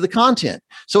rights to the content.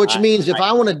 So which means if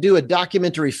I want to do a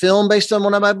documentary film based on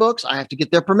one of my books, I have to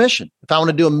get their permission. If I want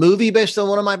to do a movie based on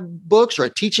one of my books, or a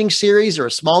teaching series, or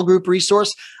a small group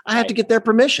resource, I have to get their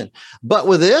permission. But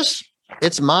with this,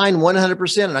 it's mine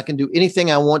 100%, and I can do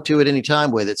anything I want to at any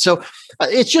time with it. So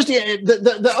it's just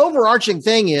the overarching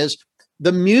thing is,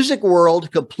 the music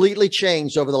world completely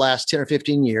changed over the last 10 or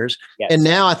 15 years. Yes. And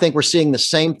now I think we're seeing the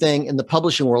same thing in the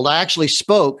publishing world. I actually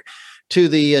spoke to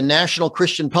the National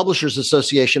Christian Publishers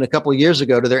Association a couple of years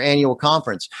ago to their annual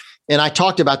conference. And I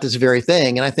talked about this very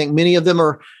thing. And I think many of them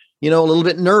are, a little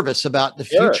bit nervous about the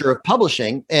future of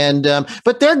publishing. And,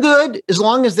 but they're good as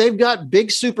long as they've got big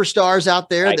superstars out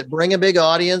there that bring a big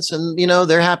audience, and,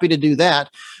 they're happy to do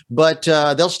that. But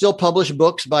they'll still publish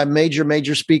books by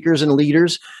major speakers and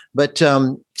leaders. But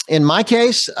in my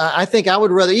case, I think I would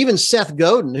rather, even Seth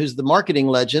Godin, who's the marketing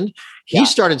legend, he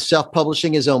started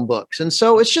self-publishing his own books. And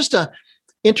so it's just a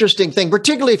interesting thing,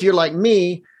 particularly if you're like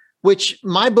me, which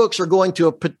my books are going to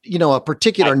a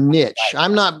particular niche.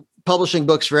 I'm not publishing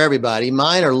books for everybody.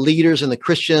 Mine are leaders in the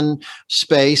Christian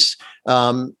space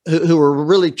who are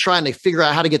really trying to figure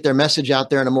out how to get their message out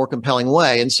there in a more compelling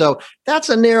way. And so that's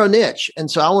a narrow niche.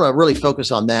 And so I want to really focus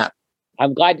on that.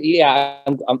 I'm glad. Yeah,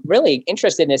 I'm really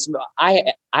interested in this.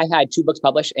 I had 2 books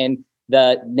published, and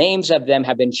the names of them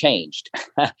have been changed.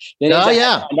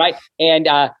 Right. And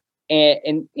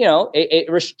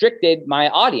it restricted my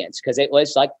audience, because it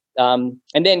was like, and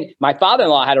then my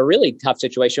father-in-law had a really tough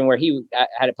situation where he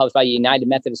had it published by a United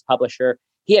Methodist publisher.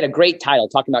 He had a great title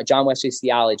talking about John Wesley's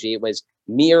theology. It was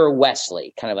Mere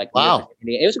Wesley, kind of like, wow.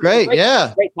 It was great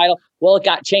title. Well, it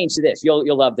got changed to this.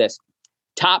 You'll love this.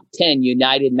 Top 10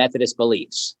 United Methodist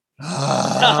beliefs.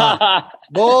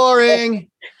 Boring.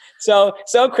 So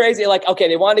crazy. Like, okay,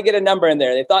 they wanted to get a number in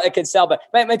there. They thought it could sell, but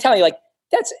I'm telling you, like,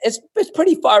 it's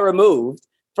pretty far removed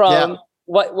from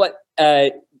what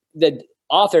the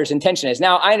author's intention is.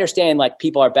 Now, I understand, like,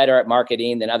 people are better at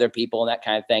marketing than other people and that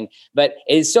kind of thing, but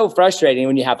it's so frustrating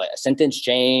when you have a sentence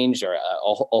change or a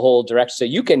whole direction. So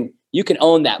you can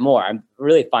own that more. I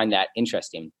really find that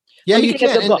interesting. Yeah, you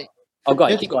can. Oh, go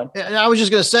ahead. Keep going. I was just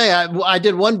going to say, I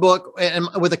did one book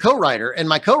with a co-writer, and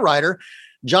my co-writer,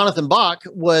 Jonathan Bach,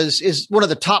 is one of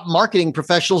the top marketing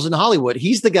professionals in Hollywood.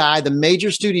 He's the guy the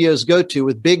major studios go to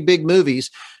with big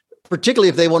movies, particularly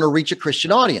if they want to reach a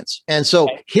Christian audience. And so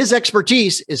his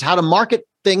expertise is how to market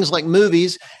things like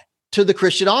movies to the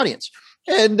Christian audience.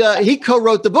 And he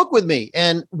co-wrote the book with me,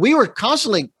 and we were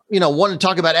constantly wanted to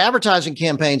talk about advertising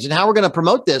campaigns and how we're going to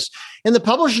promote this. And the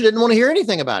publisher didn't want to hear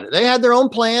anything about it. They had their own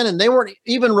plan, and they weren't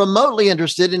even remotely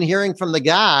interested in hearing from the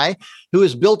guy who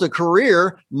has built a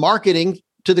career marketing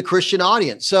to the Christian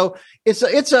audience. So it's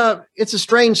a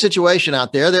strange situation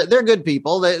out there. They're good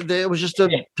people. It was just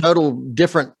a total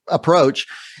different approach.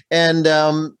 And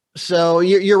so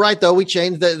you're right, though. We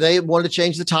changed they wanted to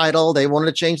change the title. They wanted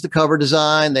to change the cover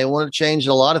design. They wanted to change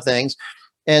a lot of things.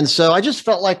 And so I just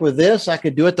felt like with this, I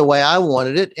could do it the way I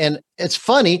wanted it. And it's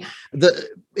funny,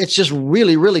 it's just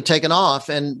really taken off,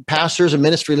 and pastors and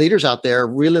ministry leaders out there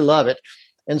really love it.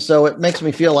 And so it makes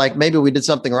me feel like maybe we did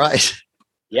something right.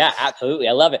 Yeah, absolutely.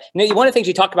 I love it. One of the things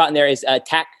you talk about in there is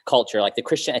attack culture, like the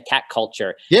Christian attack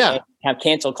culture. Yeah. Have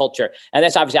cancel culture. And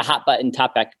that's obviously a hot button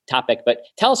topic. But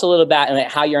tell us a little about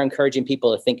how you're encouraging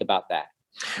people to think about that.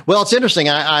 Well, it's interesting.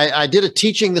 I did a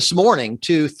teaching this morning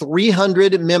to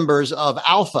 300 members of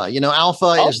Alpha.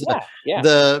 Alpha is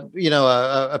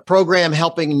a program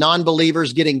helping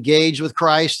non-believers get engaged with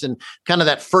Christ, and kind of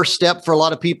that first step for a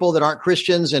lot of people that aren't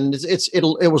Christians. And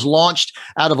it was launched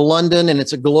out of London, and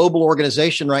it's a global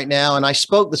organization right now. And I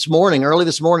spoke early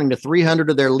this morning, to 300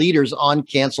 of their leaders on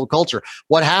cancel culture.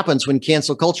 What happens when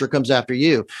cancel culture comes after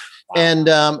you? Wow. And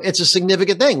it's a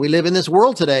significant thing. We live in this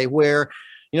world today where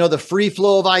the free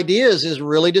flow of ideas is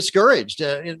really discouraged.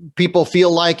 People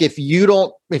feel like if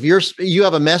you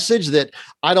have a message that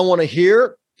I don't want to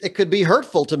hear, it could be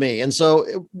hurtful to me. And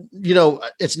so,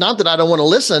 it's not that I don't want to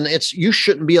listen. It's you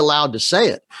shouldn't be allowed to say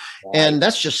it. Right. And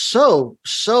that's just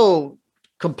so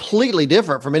completely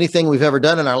different from anything we've ever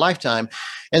done in our lifetime.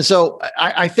 And so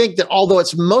I think that although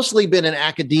it's mostly been in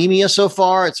academia so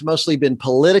far, it's mostly been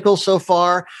political so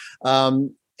far,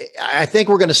 I think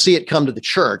we're going to see it come to the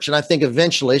church. And I think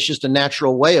eventually it's just a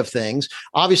natural way of things.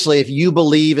 Obviously, if you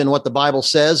believe in what the Bible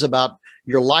says about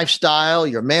your lifestyle,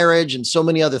 your marriage, and so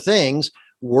many other things,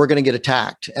 we're going to get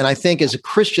attacked. And I think as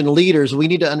Christian leaders, we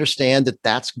need to understand that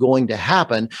that's going to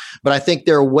happen. But I think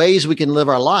there are ways we can live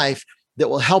our life that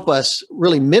will help us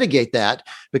really mitigate that,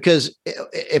 because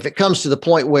if it comes to the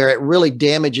point where it really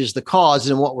damages the cause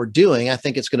and what we're doing, I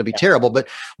think it's going to be terrible. But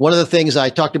one of the things I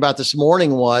talked about this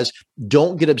morning was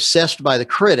don't get obsessed by the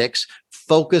critics.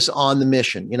 Focus on the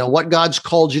mission. What God's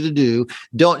called you to do.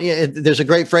 There's a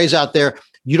great phrase out there.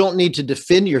 You don't need to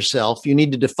defend yourself. You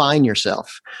need to define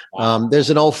yourself. Wow.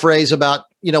 There's an old phrase about,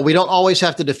 we don't always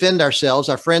have to defend ourselves.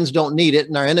 Our friends don't need it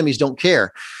and our enemies don't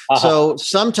care. So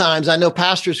sometimes I know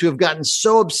pastors who have gotten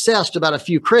so obsessed about a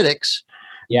few critics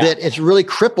that it's really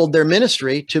crippled their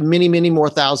ministry to many, many more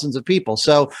thousands of people.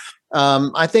 So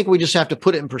I think we just have to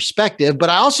put it in perspective. But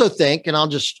I also think, and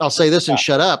I'll say this and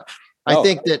shut up. I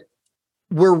think that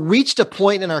we're reached a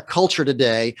point in our culture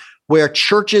today where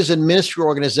churches and ministry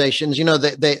organizations,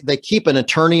 they keep an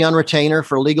attorney on retainer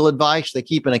for legal advice. They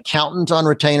keep an accountant on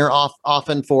retainer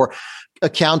often for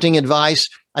accounting advice.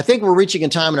 I think we're reaching a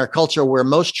time in our culture where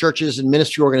most churches and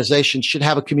ministry organizations should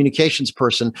have a communications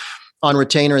person on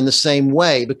retainer in the same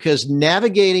way, because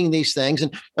navigating these things,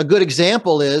 and a good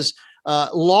example is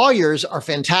lawyers are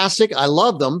fantastic. I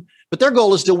love them. But their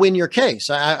goal is to win your case.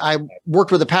 I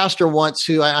worked with a pastor once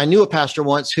I knew a pastor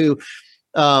once who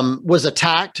was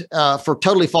attacked for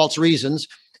totally false reasons.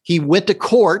 He went to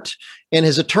court and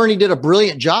his attorney did a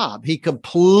brilliant job. He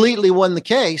completely won the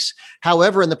case.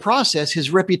 However, in the process, his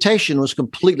reputation was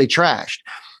completely trashed.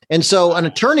 And so an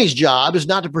attorney's job is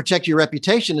not to protect your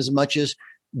reputation as much as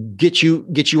get you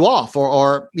off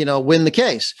or win the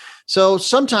case. So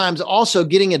sometimes also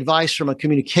getting advice from a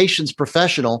communications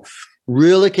professional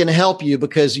really can help you,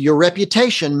 because your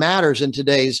reputation matters in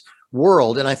today's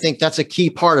world. And I think that's a key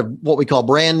part of what we call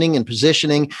branding and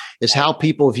positioning, is how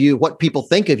people view, what people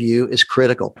think of you is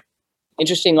critical.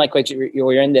 Interesting. Like what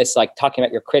you're in this, like talking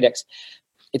about your critics,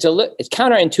 it's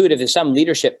counterintuitive to some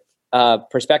leadership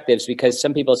perspectives, because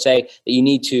some people say that you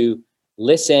need to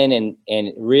listen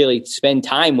and really spend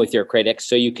time with your critics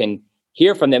so you can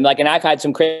hear from them. Like, and I've had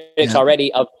some critics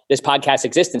already of this podcast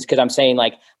existence, because I'm saying,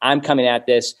 like, I'm coming at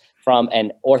this from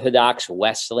an Orthodox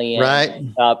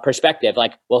Wesleyan perspective.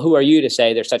 Like, well, who are you to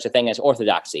say there's such a thing as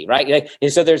orthodoxy, right?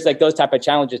 And so there's like those type of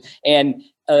challenges. And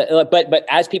but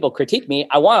as people critique me,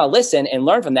 I want to listen and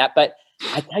learn from that. But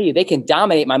I tell you, they can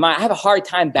dominate my mind. I have a hard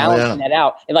time balancing that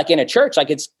out. And like in a church, like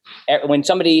it's when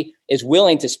somebody is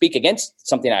willing to speak against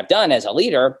something I've done as a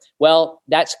leader, well,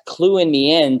 that's cluing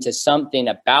me into something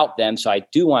about them. So I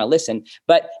do want to listen.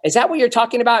 But is that what you're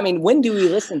talking about? I mean, when do we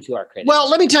listen to our critics? Well,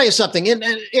 let me tell you something.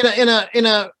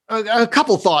 A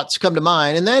couple thoughts come to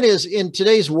mind, and that is, in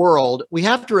today's world, we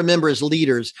have to remember as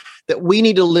leaders that we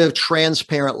need to live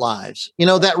transparent lives.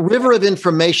 That river of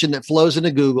information that flows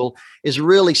into Google is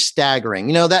really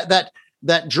staggering.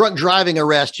 That drunk driving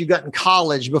arrest you got in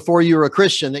college before you were a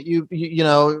Christian that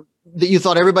that you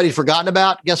thought everybody'd forgotten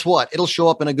about. Guess what? It'll show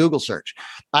up in a Google search.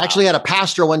 I actually had a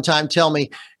pastor one time tell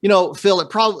me, Phil,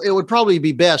 it would probably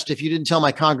be best if you didn't tell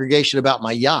my congregation about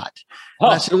my yacht.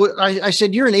 And I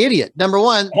said, you're an idiot. Number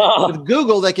one, with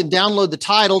Google, they can download the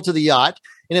title to the yacht.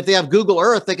 And if they have Google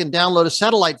Earth, they can download a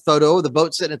satellite photo of the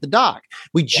boat sitting at the dock.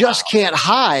 We just can't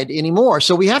hide anymore.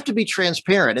 So we have to be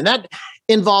transparent. And that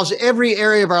involves every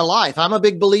area of our life. I'm a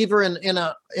big believer in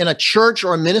a church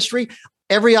or a ministry.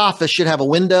 Every office should have a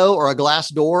window or a glass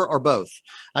door or both.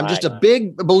 I'm just a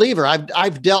big believer.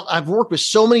 I've worked with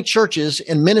so many churches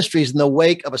and ministries in the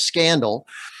wake of a scandal.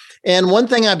 And one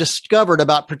thing I've discovered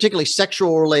about particularly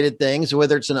sexual related things,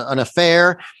 whether it's an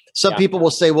affair, Some people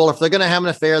will say, well, if they're going to have an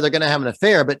affair, they're going to have an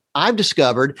affair. But I've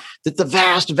discovered that the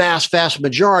vast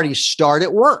majority start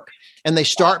at work, and they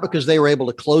start because they were able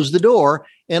to close the door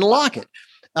and lock it.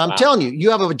 I'm telling you,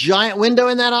 you have a giant window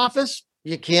in that office.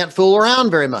 You can't fool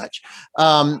around very much.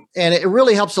 And it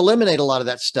really helps eliminate a lot of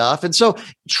that stuff. And so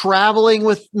traveling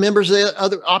with members of the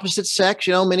other opposite sex,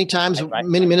 many times,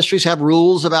 many ministries have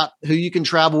rules about who you can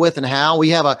travel with and how. We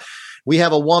have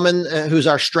a woman who's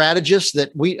our strategist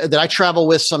that I travel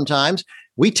with sometimes.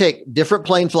 We take different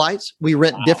plane flights. We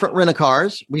rent different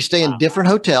rent-a-cars. We stay in different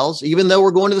hotels, even though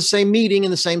we're going to the same meeting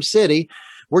in the same city.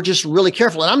 We're just really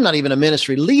careful. And I'm not even a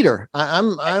ministry leader.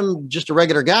 I'm just a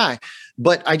regular guy.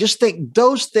 But I just think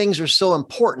those things are so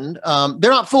important.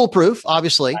 They're not foolproof,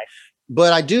 obviously,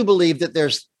 but I do believe that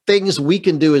there's things we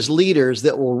can do as leaders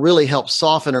that will really help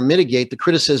soften or mitigate the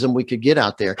criticism we could get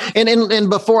out there. And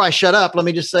before I shut up, let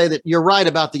me just say that you're right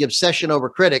about the obsession over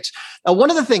critics. One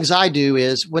of the things I do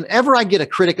is whenever I get a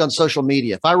critic on social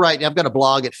media, I've got a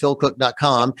blog at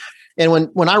philcook.com. And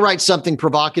when I write something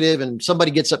provocative and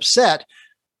somebody gets upset,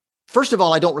 first of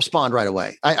all, I don't respond right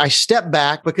away. I step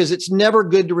back because it's never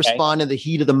good to respond in the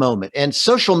heat of the moment. And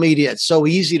social media, it's so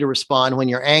easy to respond when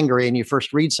you're angry and you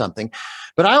first read something.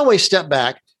 But I always step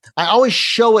back. I always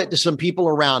show it to some people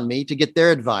around me to get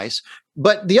their advice.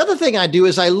 But the other thing I do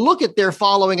is I look at their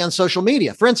following on social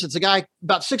media. For instance, a guy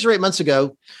about 6 or 8 months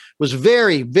ago was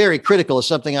very, very critical of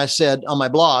something I said on my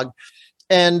blog.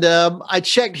 And I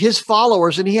checked his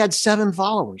followers and he had 7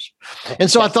 followers.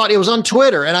 And so I thought it was on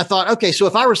Twitter. And I thought, okay, so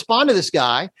if I respond to this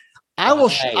guy, I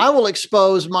will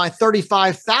expose my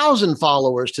 35,000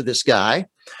 followers to this guy.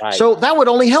 Right. So that would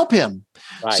only help him.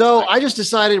 Right. So I just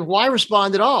decided, why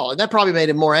respond at all? And that probably made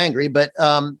him more angry. But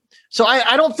so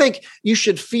I don't think you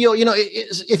should feel,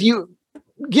 if you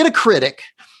get a critic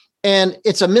and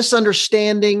it's a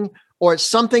misunderstanding or it's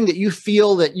something that you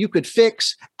feel that you could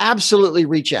fix, absolutely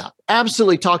reach out.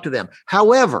 Absolutely talk to them.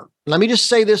 However, let me just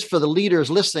say this for the leaders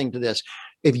listening to this.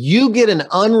 If you get an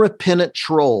unrepentant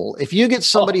troll, if you get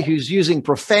somebody who's using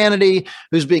profanity,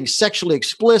 who's being sexually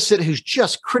explicit, who's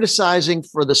just criticizing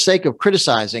for the sake of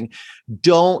criticizing,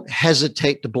 don't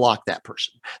hesitate to block that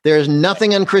person. There's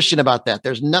nothing unchristian about that.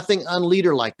 There's nothing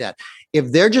unleader like that.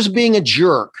 If they're just being a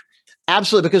jerk,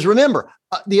 absolutely. Because remember,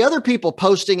 the other people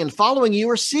posting and following you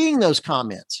are seeing those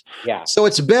comments. Yeah. So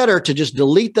it's better to just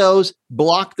delete those,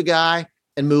 block the guy,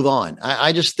 and move on.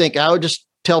 I just think I would just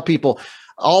tell people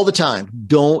all the time,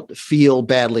 don't feel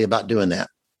badly about doing that.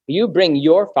 You bring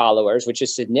your followers, which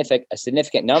is a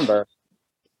significant number,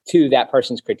 to that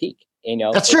person's critique.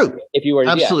 That's true. If you were,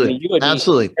 absolutely, you would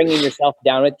absolutely be bringing yourself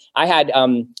down with. I had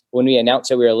when we announced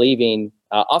that we were leaving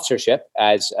officership,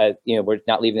 as we're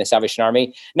not leaving the Salvation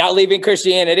Army, not leaving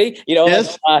Christianity.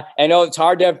 Yes. I know it's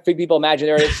hard to people imagine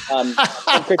there is some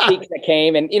critiques that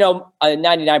came, and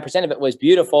 99% of it was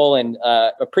beautiful and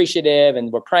appreciative,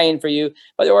 and we're praying for you.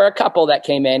 But there were a couple that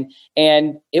came in,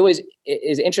 and it was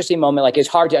an interesting moment. Like, it's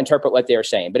hard to interpret what they were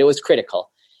saying, but it was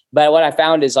critical. But what I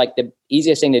found is, like, the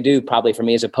easiest thing to do probably for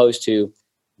me, as opposed to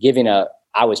giving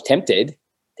I was tempted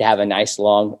to have a nice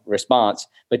long response,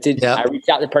 but I reached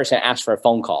out to the person and asked for a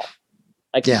phone call.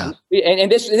 And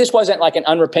this wasn't like an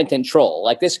unrepentant troll.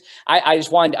 Like this, I just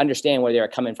wanted to understand where they were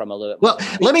coming from a little bit. Well,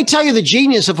 let me tell you the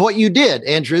genius of what you did,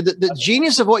 Andrew. The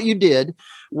genius of what you did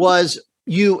was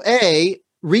you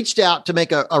reached out to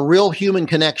make a real human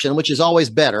connection, which is always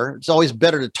better. It's always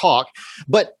better to talk.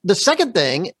 But the second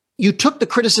thing, you took the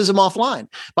criticism offline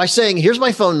by saying, here's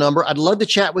my phone number. I'd love to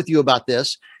chat with you about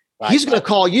this. Right. He's going to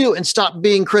call you and stop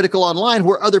being critical online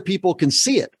where other people can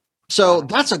see it. So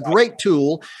that's a great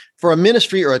tool for a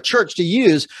ministry or a church to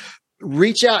use.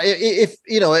 Reach out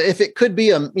if it could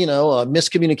be a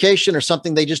miscommunication or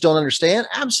something they just don't understand.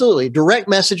 Absolutely. Direct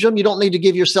message them. You don't need to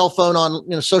give your cell phone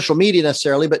on social media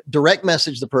necessarily, but direct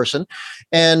message the person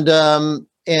and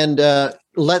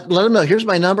let them know, here's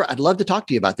my number. I'd love to talk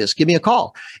to you about this. Give me a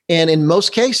call. And in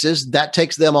most cases, that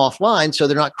takes them offline. So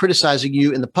they're not criticizing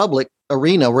you in the public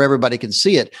arena where everybody can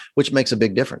see it, which makes a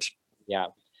big difference. Yeah.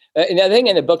 Another thing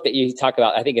in the book that you talk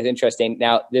about, I think is interesting.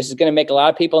 Now, this is going to make a lot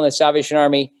of people in the Salvation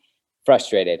Army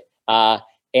frustrated.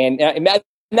 And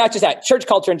not just that, church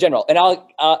culture in general. And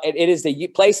it is the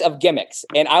place of gimmicks.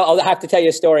 And I'll have to tell you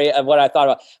a story of what I thought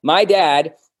about. My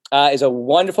dad is a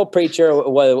wonderful preacher,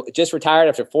 just retired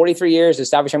after 43 years of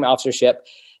Salvation Army officership.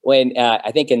 When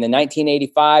I think in the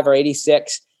 1985 or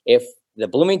 86, if the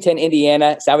Bloomington,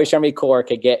 Indiana Salvation Army Corps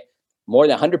could get more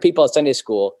than 100 people at Sunday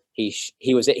school, he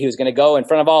was going to go in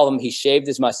front of all of them. He shaved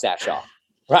his mustache off.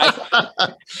 Right.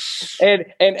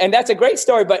 and that's a great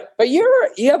story, but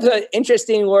you have an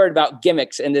interesting word about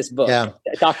gimmicks in this book. Yeah.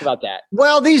 Talk about that.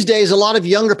 Well, these days, a lot of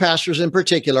younger pastors in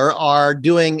particular are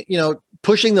doing,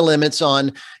 pushing the limits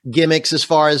on gimmicks as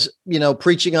far as,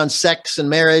 preaching on sex and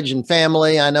marriage and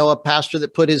family. I know a pastor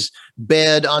that put his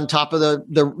bed on top of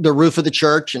the roof of the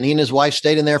church, and he and his wife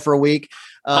stayed in there for a week.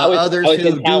 I was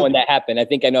in town when that happened. I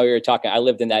think I know you're talking. I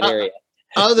lived in that area.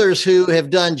 Others who have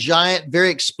done giant, very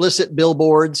explicit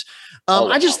billboards.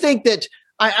 I just think that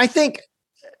I think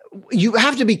you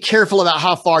have to be careful about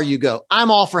how far you go. I'm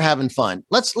all for having fun.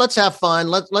 Let's have fun.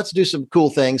 Let's do some cool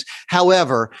things.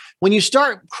 However, when you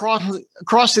start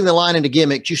crossing the line into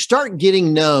gimmicks, you start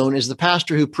getting known as the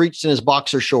pastor who preached in his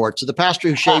boxer shorts, or the pastor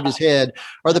who shaved his head,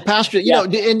 or the pastor,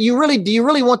 and do you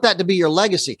really want that to be your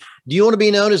legacy? Do you want to be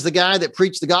known as the guy that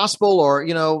preached the gospel, or,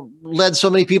 led so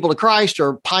many people to Christ,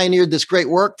 or pioneered this great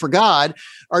work for God?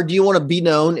 Or do you want to be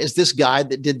known as this guy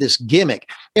that did this gimmick?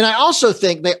 And I also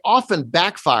think they often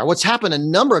backfire. What's happened a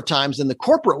number of times in the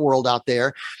corporate world out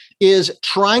there is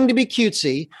trying to be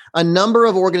cutesy. A number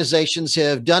of organizations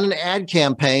have done an ad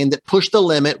campaign that pushed the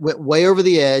limit, went way over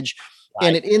the edge,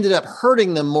 and it ended up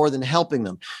hurting them more than helping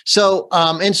them. So,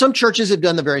 and some churches have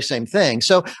done the very same thing.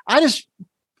 So I just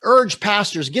urge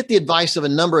pastors, get the advice of a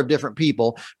number of different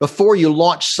people before you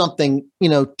launch something,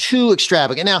 too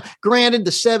extravagant. Now, granted,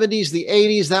 the 70s, the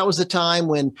 80s, that was the time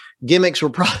when gimmicks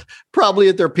were probably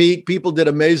at their peak. People did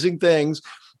amazing things.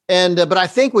 But I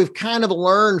think we've kind of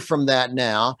learned from that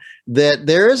now that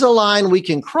there is a line we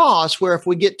can cross where if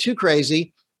we get too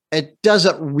crazy, it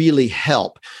doesn't really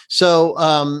help. So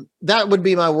that would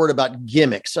be my word about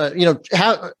gimmicks.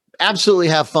 Absolutely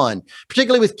have fun,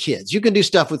 particularly with kids. You can do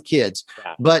stuff with kids,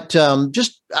 but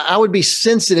I would be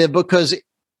sensitive because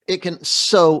it can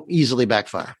so easily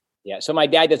backfire. Yeah. So my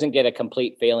dad doesn't get a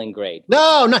complete failing grade.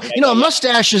 No. A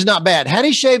mustache is not bad. Had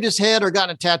he shaved his head or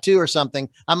gotten a tattoo or something,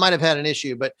 I might have had an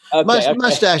issue, but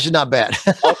mustache is not bad.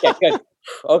 Okay, good.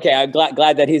 Okay. I'm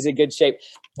glad that he's in good shape.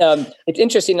 It's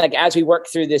interesting, like as we work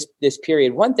through this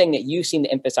period, one thing that you seem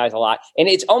to emphasize a lot, and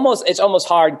it's almost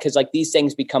hard because like these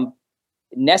things become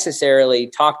necessarily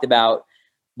talked about,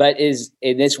 but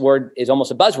this word is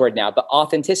almost a buzzword now, but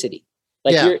authenticity.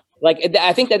 I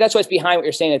think that's what's behind what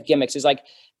you're saying with gimmicks is like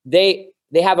they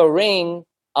have a ring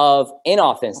of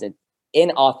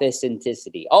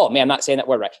inauthenticity. Oh man, I'm not saying that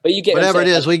word right, but you get whatever it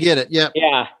is, we get it. Yeah.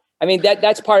 Yeah. I mean,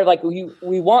 that's part of like, we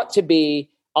want to be,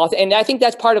 and I think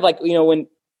that's part of like, when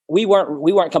we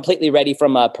weren't completely ready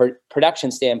from a production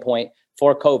standpoint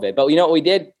for COVID, but you know what we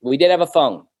did? We did have a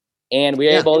phone. And we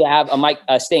were able to have a mic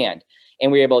stand,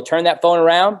 and we were able to turn that phone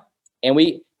around, and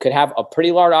we could have a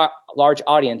pretty large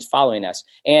audience following us.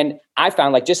 And I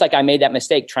found just like I made that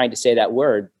mistake trying to say that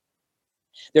word,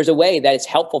 there's a way that it's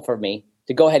helpful for me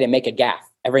to go ahead and make a gaffe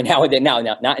every now and then. Now,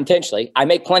 not intentionally. I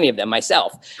make plenty of them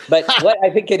myself. But what I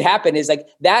think could happen is like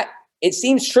that. It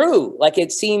seems true, like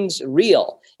it seems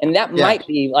real. And that might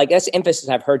be that's the emphasis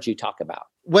I've heard you talk about.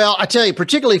 Well, I tell you,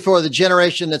 particularly for the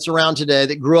generation that's around today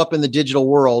that grew up in the digital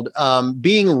world,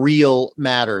 being real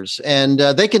matters, and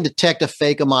they can detect a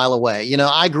fake a mile away.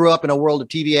 I grew up in a world of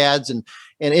TV ads and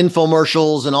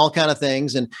infomercials and all kind of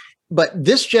things. But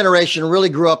this generation really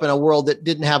grew up in a world that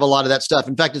didn't have a lot of that stuff.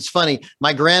 In fact, it's funny.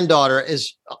 My granddaughter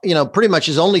is, pretty much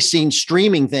has only seen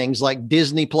streaming things like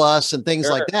Disney Plus and things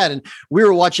like that. And we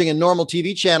were watching a normal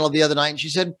TV channel the other night, and she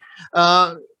said,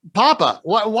 Papa,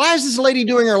 why is this lady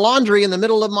doing her laundry in the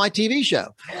middle of my TV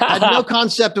show? I had no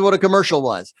concept of what a commercial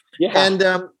was. Yeah. And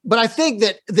but I think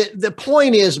that the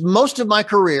point is most of my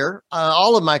career,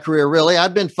 all of my career, really,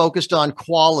 I've been focused on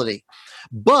quality.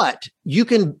 But you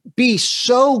can be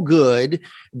so good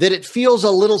that it feels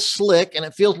a little slick and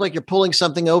it feels like you're pulling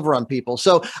something over on people.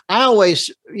 So I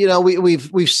always,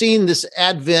 we've seen this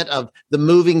advent of the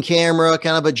moving camera,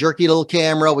 kind of a jerky little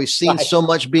camera. We've seen so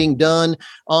much being done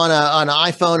on an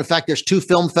iPhone. In fact, there's 2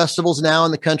 film festivals now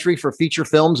in the country for feature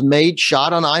films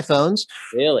shot on iPhones.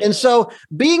 Really? And so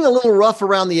being a little rough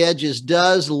around the edges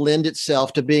does lend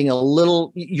itself to being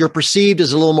you're perceived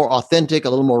as a little more authentic, a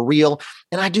little more real.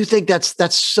 And I do think that's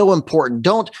so important.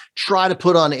 Don't try to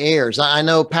put on airs. I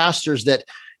know pastors that,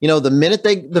 the minute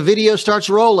the video starts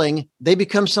rolling, they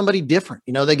become somebody different.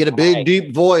 They get a big,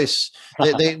 deep voice.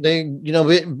 They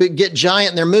get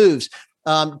giant in their moves.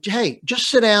 Hey, just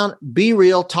sit down, be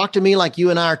real, talk to me like you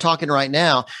and I are talking right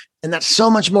now. And that's so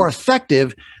much more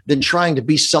effective than trying to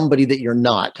be somebody that you're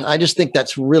not. I just think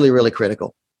that's really, really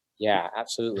critical. Yeah,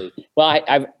 absolutely. Well,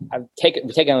 I've taken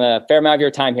a fair amount of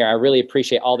your time here. I really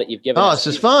appreciate all that you've given. Oh, this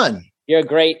is fun. You're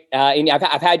great. And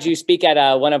I've had you speak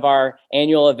at one of our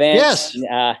annual events.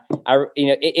 Yes.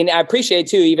 And I appreciate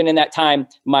too, even in that time,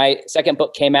 my second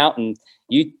book came out and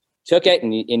you took it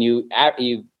and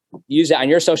you use it on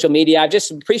your social media. I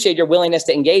just appreciate your willingness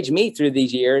to engage me through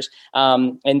these years.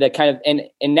 And the kind of,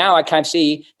 and now I kind of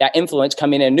see that influence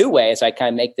coming in a new way as I kind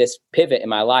of make this pivot in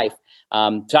my life.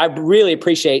 So I really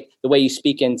appreciate the way you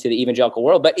speak into the evangelical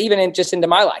world, but even just into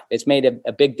my life, it's made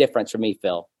a big difference for me,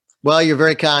 Phil. Well, you're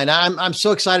very kind. I'm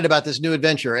so excited about this new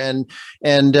adventure, and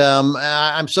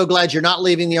I'm so glad you're not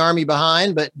leaving the Army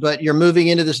behind, but you're moving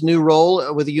into this new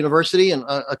role with a university and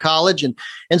a college,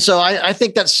 and so I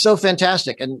think that's so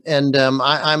fantastic, and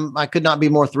I could not be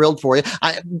more thrilled for you.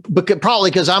 Probably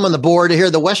because I'm on the board here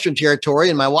of the Western Territory,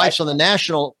 and my wife's on the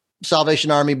National Salvation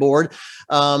Army board.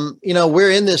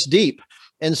 We're in this deep.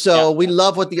 And so we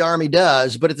love what the Army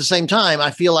does, but at the same time, I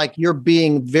feel like you're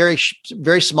being very,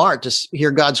 very smart to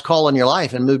hear God's call in your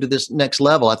life and move to this next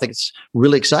level. I think it's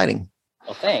really exciting.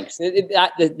 Well, thanks.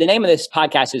 The name of this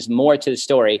podcast is More to the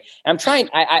Story. And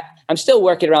I'm still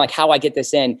working around like how I get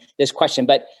this question,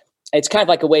 but it's kind of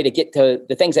like a way to get to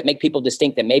the things that make people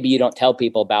distinct that maybe you don't tell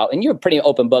people about. And you're a pretty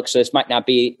open book, so this might not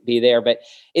be there, but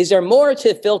is there more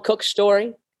to Phil Cook's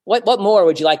story? What more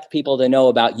would you like people to know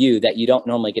about you that you don't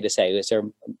normally get to say? Is there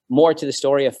more to the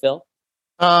story of Phil?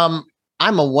 I'm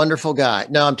a wonderful guy.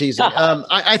 No, I'm teasing.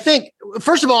 I think,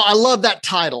 first of all, I love that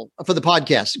title for the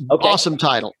podcast. Okay. Awesome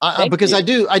title. Because I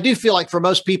do feel like for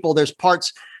most people, there's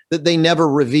parts that they never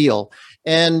reveal.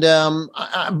 And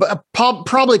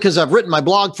probably because I've written my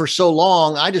blog for so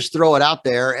long, I just throw it out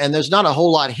there, and there's not a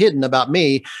whole lot hidden about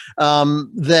me.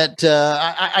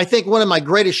 I think one of my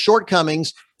greatest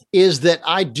shortcomings is that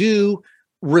I do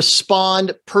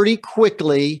respond pretty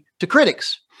quickly to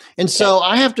critics. And so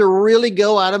I have to really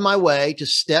go out of my way to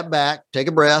step back, take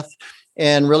a breath,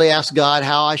 and really ask God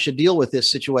how I should deal with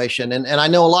this situation. And I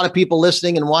know a lot of people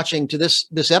listening and watching to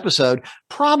this episode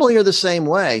probably are the same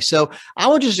way. So I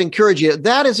would just encourage you.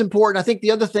 That is important. I think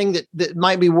the other thing that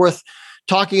might be worth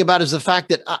talking about is the fact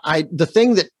that the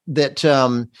thing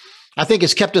that I think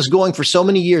has kept us going for so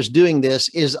many years doing this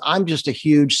is I'm just a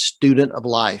huge student of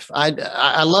life.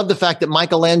 I love the fact that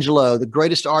Michelangelo, the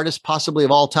greatest artist possibly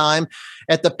of all time,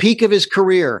 at the peak of his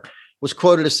career was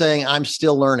quoted as saying, I'm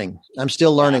still learning. I'm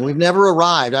still learning. We've never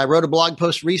arrived. I wrote a blog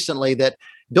post recently that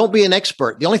don't be an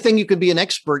expert. The only thing you can be an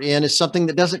expert in is something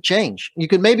that doesn't change. You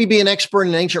could maybe be an expert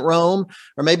in ancient Rome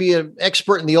or maybe an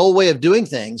expert in the old way of doing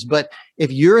things. But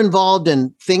if you're involved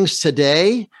in things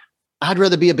today, I'd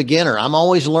rather be a beginner. I'm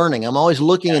always learning. I'm always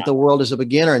looking at the world as a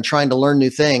beginner and trying to learn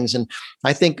new things. And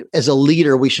I think as a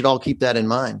leader, we should all keep that in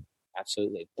mind.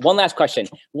 Absolutely. One last question.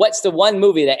 What's the one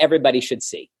movie that everybody should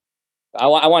see? I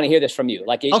want to hear this from you.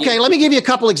 Let me give you a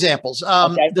couple examples.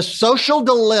 The Social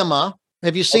Dilemma.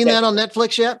 Have you seen that on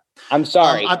Netflix yet? I'm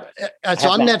sorry. It's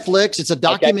on Netflix. It's a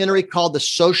documentary called The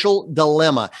Social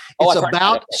Dilemma. It's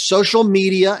about social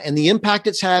media and the impact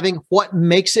it's having, what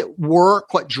makes it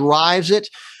work, what drives it.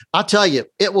 I'll tell you,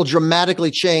 it will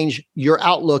dramatically change your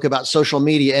outlook about social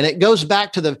media. And it goes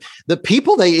back to the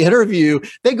people they interview.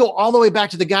 They go all the way back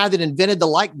to the guy that invented the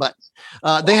like button.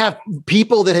 They have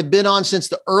people that have been on since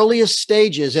the earliest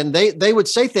stages. And they would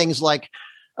say things like,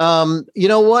 you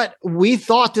know what? We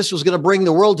thought this was going to bring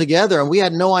the world together, and we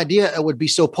had no idea it would be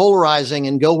so polarizing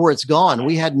and go where it's gone.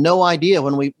 We had no idea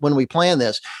when we planned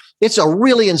this. It's a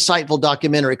really insightful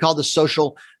documentary called The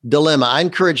Social Dilemma.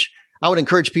 I would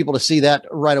encourage people to see that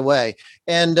right away.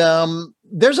 And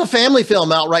there's a family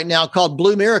film out right now called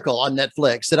Blue Miracle on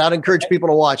Netflix that I'd encourage people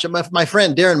to watch. My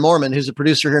friend Darren Moorman, who's a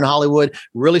producer here in Hollywood,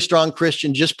 really strong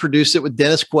Christian, just produced it with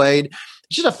Dennis Quaid.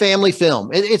 It's just a family film.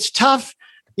 It's tough.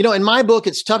 In my book,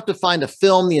 it's tough to find a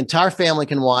film the entire family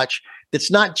can watch that's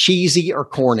not cheesy or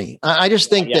corny. I just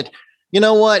think that, you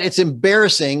know what? It's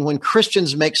embarrassing when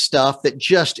Christians make stuff that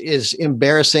just is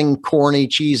embarrassing, corny,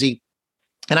 cheesy.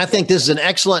 And I think this is an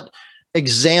excellent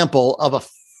example of a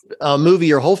movie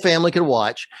your whole family could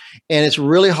watch, and it's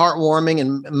really heartwarming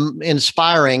and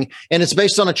inspiring, and it's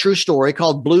based on a true story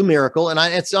called Blue Miracle, and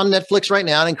it's on Netflix right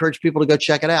now. I encourage people to go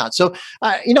check it out. So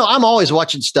I'm always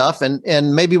watching stuff,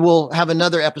 and maybe we'll have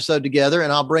another episode together,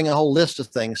 and I'll bring a whole list of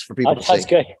things for people to see. That's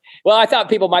good. Well, I thought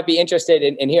people might be interested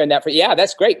in hearing that.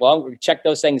 That's great. Well, check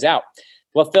those things out.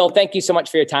 Well, Phil, thank you so much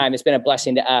for your time. It's been a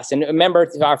blessing to us. And remember,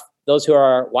 those who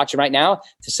are watching right now,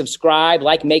 to subscribe,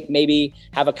 maybe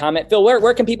have a comment. Phil,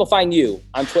 where can people find you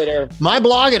on Twitter? My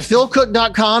blog at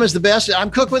philcook.com is the best.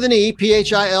 I'm Cook with an E.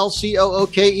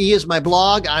 PhilCooke is my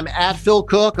blog. I'm at Phil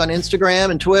Cook on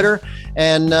Instagram and Twitter.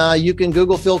 And you can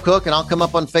Google Phil Cook, and I'll come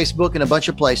up on Facebook and a bunch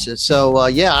of places. So,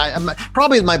 I'm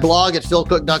probably my blog at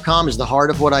philcook.com is the heart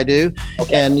of what I do.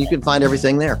 Okay. And you can find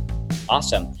everything there.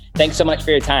 Awesome. Thanks so much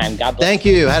for your time. God bless. Thank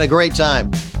you. Had a great time.